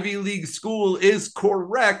Ivy League school is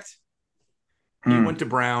correct. He went to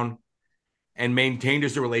Brown and maintained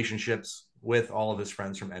his relationships with all of his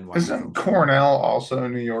friends from NYU. Isn't Cornell also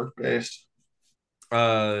New York-based?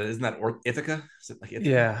 Isn't that Ithaca? Is it like Ithaca?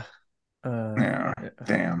 Yeah. Yeah.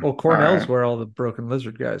 Damn. Well, Cornell's where all the Broken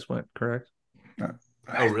Lizard guys went, correct?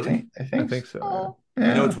 Oh, really? I think so. Oh,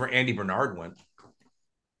 yeah. I know it's where Andy Bernard went.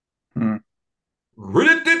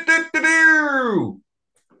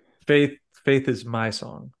 Faith is my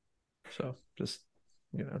song. So just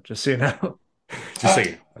so you know. Just so you know.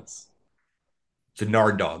 It's the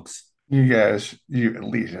Nard Dogs. You guys, you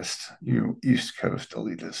elitist. You East Coast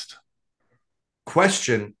elitist.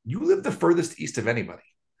 Question. You live the furthest east of anybody.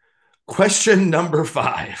 Question number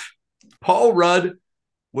 5. Paul Rudd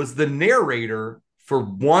was the narrator for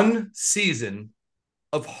one season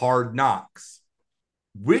of Hard Knocks.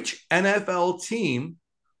 Which NFL team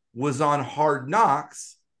was on Hard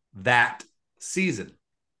Knocks that season?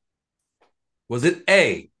 Was it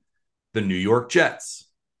A, the New York Jets?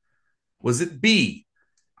 Was it B,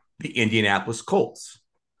 the Indianapolis Colts?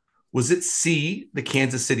 Was it C, the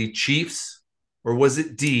Kansas City Chiefs? Or was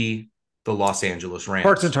it D, the Los Angeles Rams?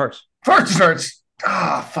 Hearts and Tarts. Hearts and Tarts.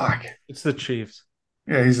 Ah, fuck. It's the Chiefs.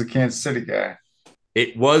 Yeah, he's a Kansas City guy.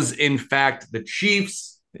 It was, in fact, the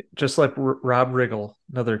Chiefs. Just like Rob Riggle,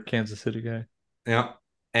 another Kansas City guy. Yeah.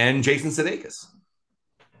 And Jason Sudeikis.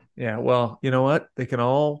 Yeah, well, you know what? They can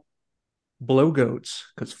all blow goats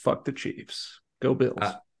because fuck the Chiefs. Go Bills.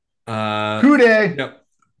 Hooday. No.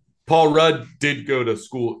 Paul Rudd did go to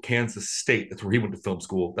school at Kansas State. That's where he went to film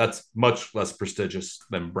school. That's much less prestigious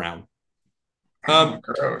than Brown.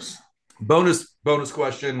 Gross. Bonus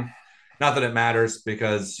question. Not that it matters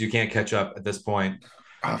because you can't catch up at this point.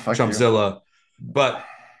 Chumpzilla. But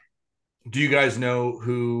do you guys know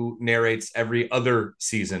who narrates every other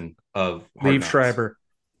season of Hard Knocks? Schreiber.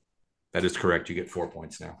 That is correct. You get 4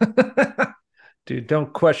 points now. Dude,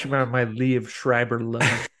 don't question my Liev Schreiber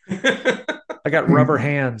love. I got rubber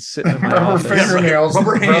hands sitting in my office. Fingernails.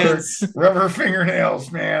 Hands. Rubber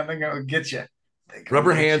fingernails, man. They're going to get you.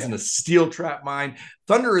 Rubber hands and a steel trap mind.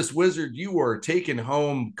 Thunderous Wizard, you are taking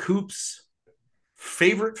home Coop's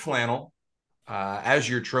favorite flannel as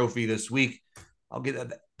your trophy this week. I'll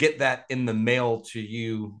get that in the mail to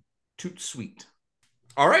you. Toot sweet.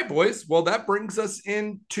 All right, boys. Well, that brings us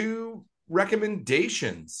into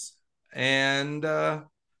recommendations. And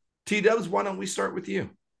T-Dubs, why don't we start with you?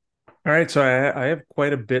 All right. So I have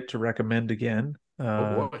quite a bit to recommend again.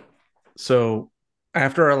 So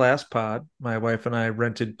after our last pod, my wife and I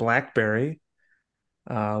rented Blackberry,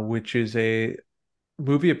 which is a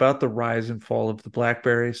movie about the rise and fall of the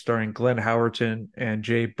BlackBerry, starring Glenn Howerton and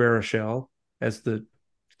Jay Baruchel as the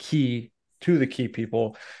key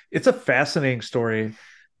people. It's a fascinating story.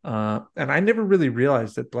 And I never really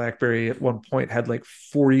realized that BlackBerry at one point had like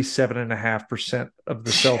 47.5% of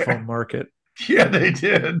the cell phone market. Yeah, they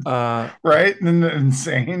did. Right? And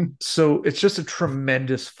insane. So it's just a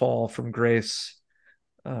tremendous fall from grace.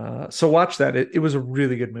 So watch that. It was a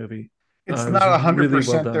really good movie. It's not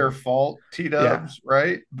 100% their fault, T-dubs,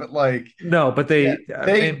 right? But like, no, but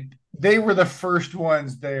they were the first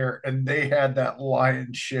ones there, and they had that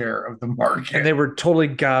lion's share of the market. And they were totally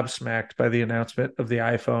gobsmacked by the announcement of the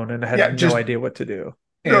iPhone and had no idea what to do.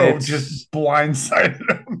 And just blindsided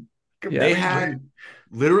them. They had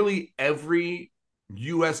literally every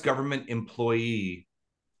U.S. government employee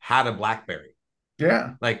had a BlackBerry.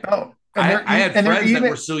 Yeah. Like, I had friends that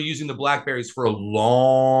were still using the BlackBerries for a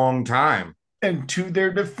long time. And to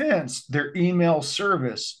their defense, their email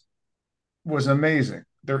service was amazing.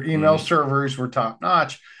 Their email servers were top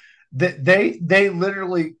notch. They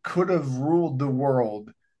literally could have ruled the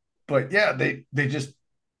world, but yeah, they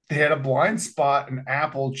had a blind spot, and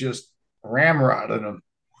Apple just ramrodded them.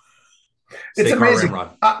 It's amazing.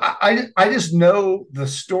 I just know the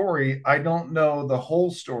story. I don't know the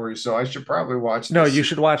whole story, so I should probably watch this. No, you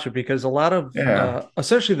should watch it, because a lot of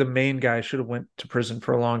essentially the main guy should have went to prison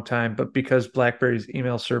for a long time, but because BlackBerry's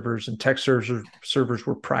email servers and text servers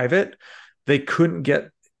were private, they couldn't get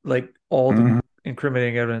like all the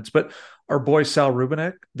incriminating evidence. But our boy Sal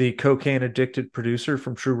Rubinek, the cocaine addicted producer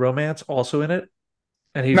from True Romance, also in it,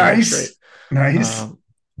 and he's great. Nice.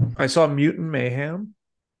 I saw Mutant Mayhem,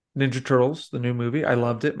 Ninja Turtles, the new movie. I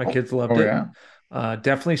loved it. My kids loved it. Yeah.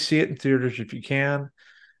 Definitely see it in theaters if you can.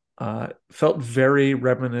 Felt very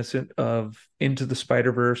reminiscent of Into the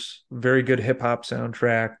Spider-Verse. Very good hip hop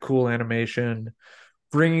soundtrack, cool animation,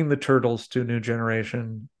 bringing the Turtles to a new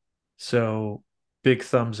generation. So big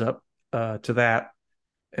thumbs up to that.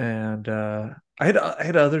 And I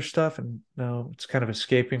had other stuff, and no, it's kind of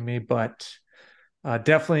escaping me, but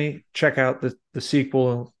definitely check out the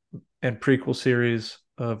sequel and prequel series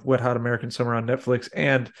of Wet Hot American Summer on Netflix,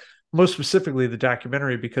 and most specifically the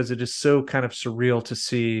documentary, because it is so kind of surreal to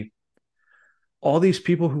see all these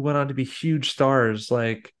people who went on to be huge stars,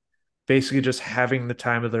 like basically just having the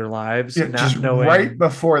time of their lives, not knowing right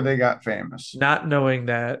before they got famous, not knowing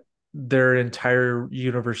that their entire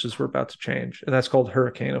universes were about to change. And that's called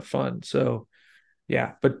Hurricane of Fun. So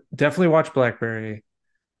yeah, but definitely watch BlackBerry,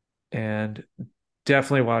 and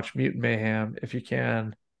definitely watch Mutant Mayhem if you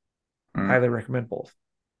can. Highly recommend both.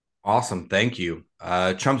 Awesome. Thank you.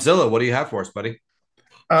 Chumpzilla, what do you have for us, buddy?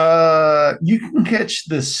 You can catch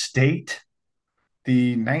The State,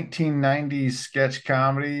 the 1990s sketch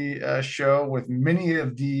comedy show with many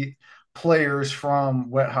of the players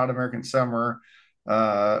from Wet Hot American Summer,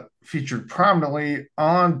 featured prominently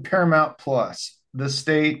on Paramount Plus. The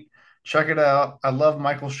State, check it out. I love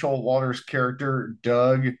Michael Showalter's character,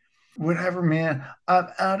 Doug. Whatever, man. I'm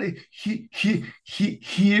out of here.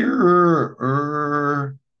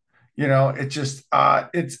 You know, it just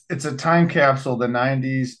it's a time capsule, the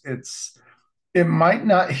 90s. It might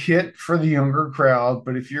not hit for the younger crowd,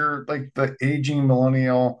 but if you're like the aging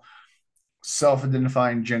millennial,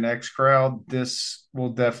 self-identifying Gen X crowd, this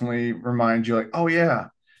will definitely remind you, like, oh yeah,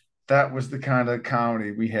 that was the kind of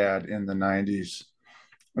comedy we had in the 90s.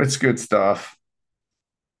 It's good stuff.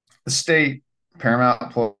 The State,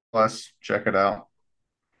 Paramount Plus, check it out.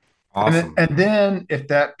 Awesome. And then if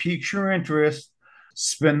that piques your interest,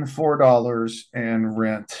 spend $4 and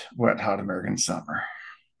rent Wet Hot American Summer.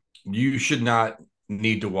 You should not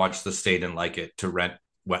need to watch The State and like it to rent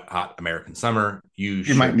Wet Hot American Summer. You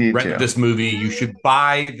should might need rent this movie. You should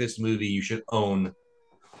buy this movie. You should own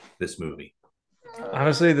this movie.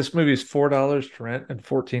 Honestly, this movie is $4 to rent and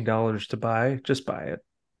 $14 to buy. Just buy it.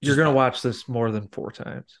 You're going to watch this more than 4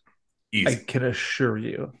 times. Easy. I can assure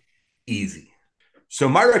you. Easy. So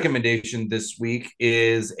my recommendation this week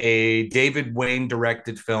is a David Wayne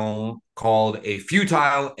directed film called A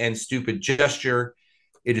Futile and Stupid Gesture.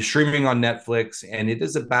 It is streaming on Netflix, and it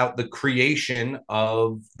is about the creation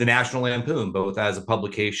of the National Lampoon, both as a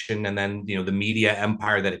publication and then, you know, the media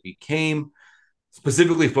empire that it became,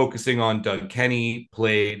 specifically focusing on Doug Kenny,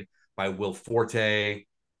 played by Will Forte.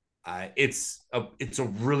 It's a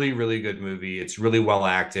really, really good movie. It's really well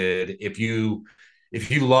acted. If you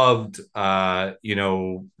loved,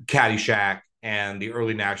 Caddyshack and the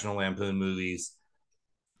early National Lampoon movies,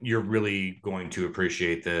 you're really going to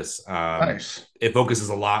appreciate this. Nice. It focuses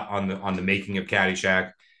a lot on the making of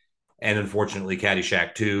Caddyshack, and unfortunately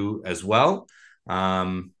Caddyshack 2 as well.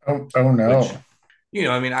 Oh no. Which,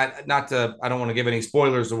 I don't want to give any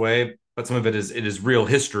spoilers away, but some of it is real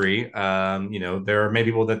history. There are many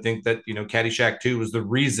people that think that, Caddyshack 2 was the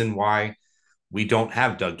reason why we don't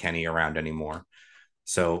have Doug Kenny around anymore.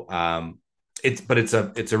 So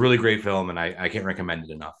it's a really great film, and I can't recommend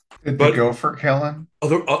it enough. Did they go for killing?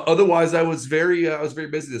 Otherwise, I was very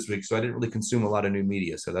busy this week, so I didn't really consume a lot of new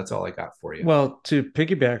media. So that's all I got for you. Well, to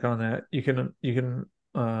piggyback on that, you can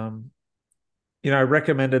I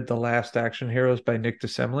recommended The Last Action Heroes by Nick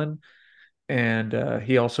DeSemlin, and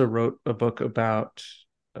he also wrote a book about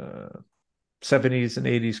 70s and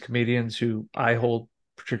 80s comedians who I hold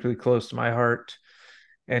particularly close to my heart,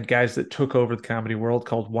 and guys that took over the comedy world,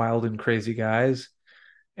 called Wild and Crazy Guys.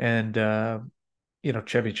 And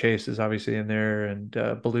Chevy Chase is obviously in there, and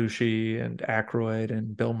Belushi and Aykroyd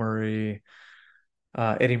and Bill Murray,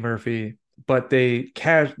 Eddie Murphy. But they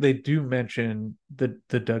do mention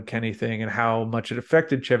the Doug Kenny thing and how much it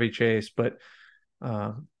affected Chevy Chase, but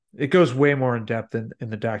it goes way more in depth in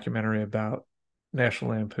the documentary about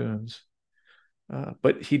National Lampoons.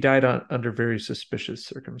 But he died under very suspicious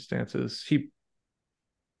circumstances. He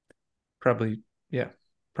probably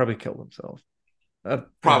killed himself.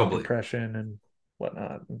 Probably depression and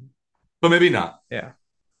whatnot. But maybe not. Yeah.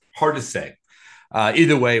 Hard to say.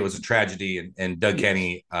 Either way, it was a tragedy, and Doug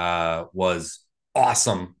Kenny was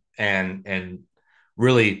awesome and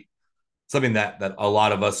really something that a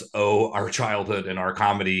lot of us owe our childhood and our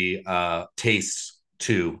comedy tastes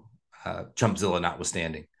to, Chumpzilla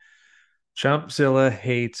notwithstanding. Chumpzilla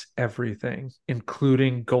hates everything,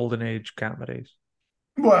 including Golden Age comedies.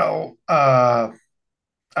 Well, I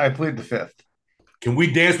plead the fifth. Can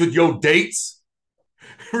we dance with your dates?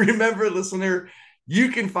 Remember, listener, you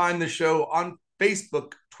can find the show on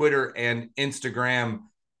Facebook, Twitter, and Instagram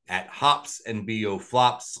at Hops and BO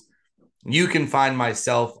Flops. You can find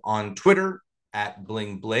myself on Twitter at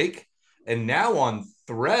Bling Blake, and now on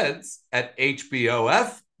Threads at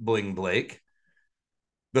HBOF Bling Blake.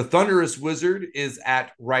 The Thunderous Wizard is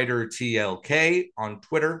at Writer TLK on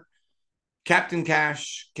Twitter. Captain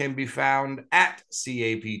Cash can be found at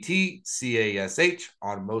CAPTCASH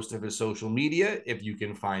on most of his social media, if you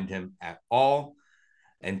can find him at all.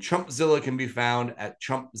 And Chumpzilla can be found at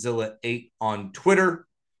Chumpzilla8 on Twitter.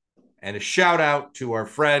 And a shout out to our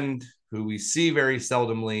friend who we see very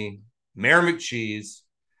seldomly, Mayor McCheese.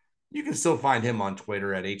 You can still find him on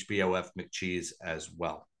Twitter at HBOF McCheese as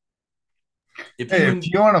well. If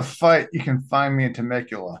you want to fight, you can find me in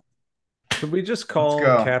Temecula. Could we just call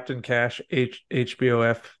Captain Cash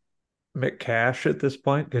HBOF McCash at this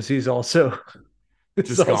point? Because he's also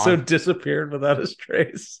disappeared without his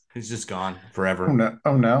trace. He's just gone forever.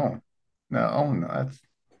 Oh no.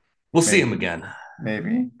 We'll see him again.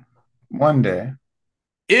 Maybe one day.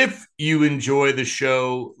 If you enjoy the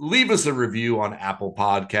show, leave us a review on Apple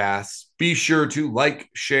Podcasts. Be sure to like,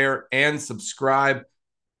 share, and subscribe.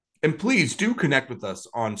 And please do connect with us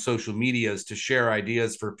on social medias to share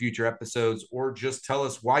ideas for future episodes, or just tell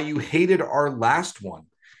us why you hated our last one.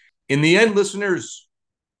 In the end, listeners,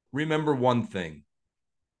 remember one thing.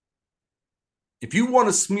 If you want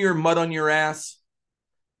to smear mud on your ass,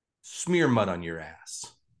 smear mud on your ass.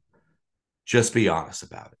 Just be honest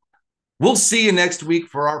about it. We'll see you next week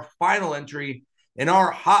for our final entry in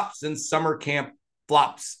our Hops and Summer Camp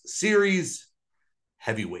Flops series,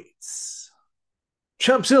 Heavyweights.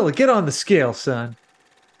 Chumpzilla, get on the scale, son.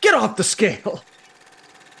 Get off the scale.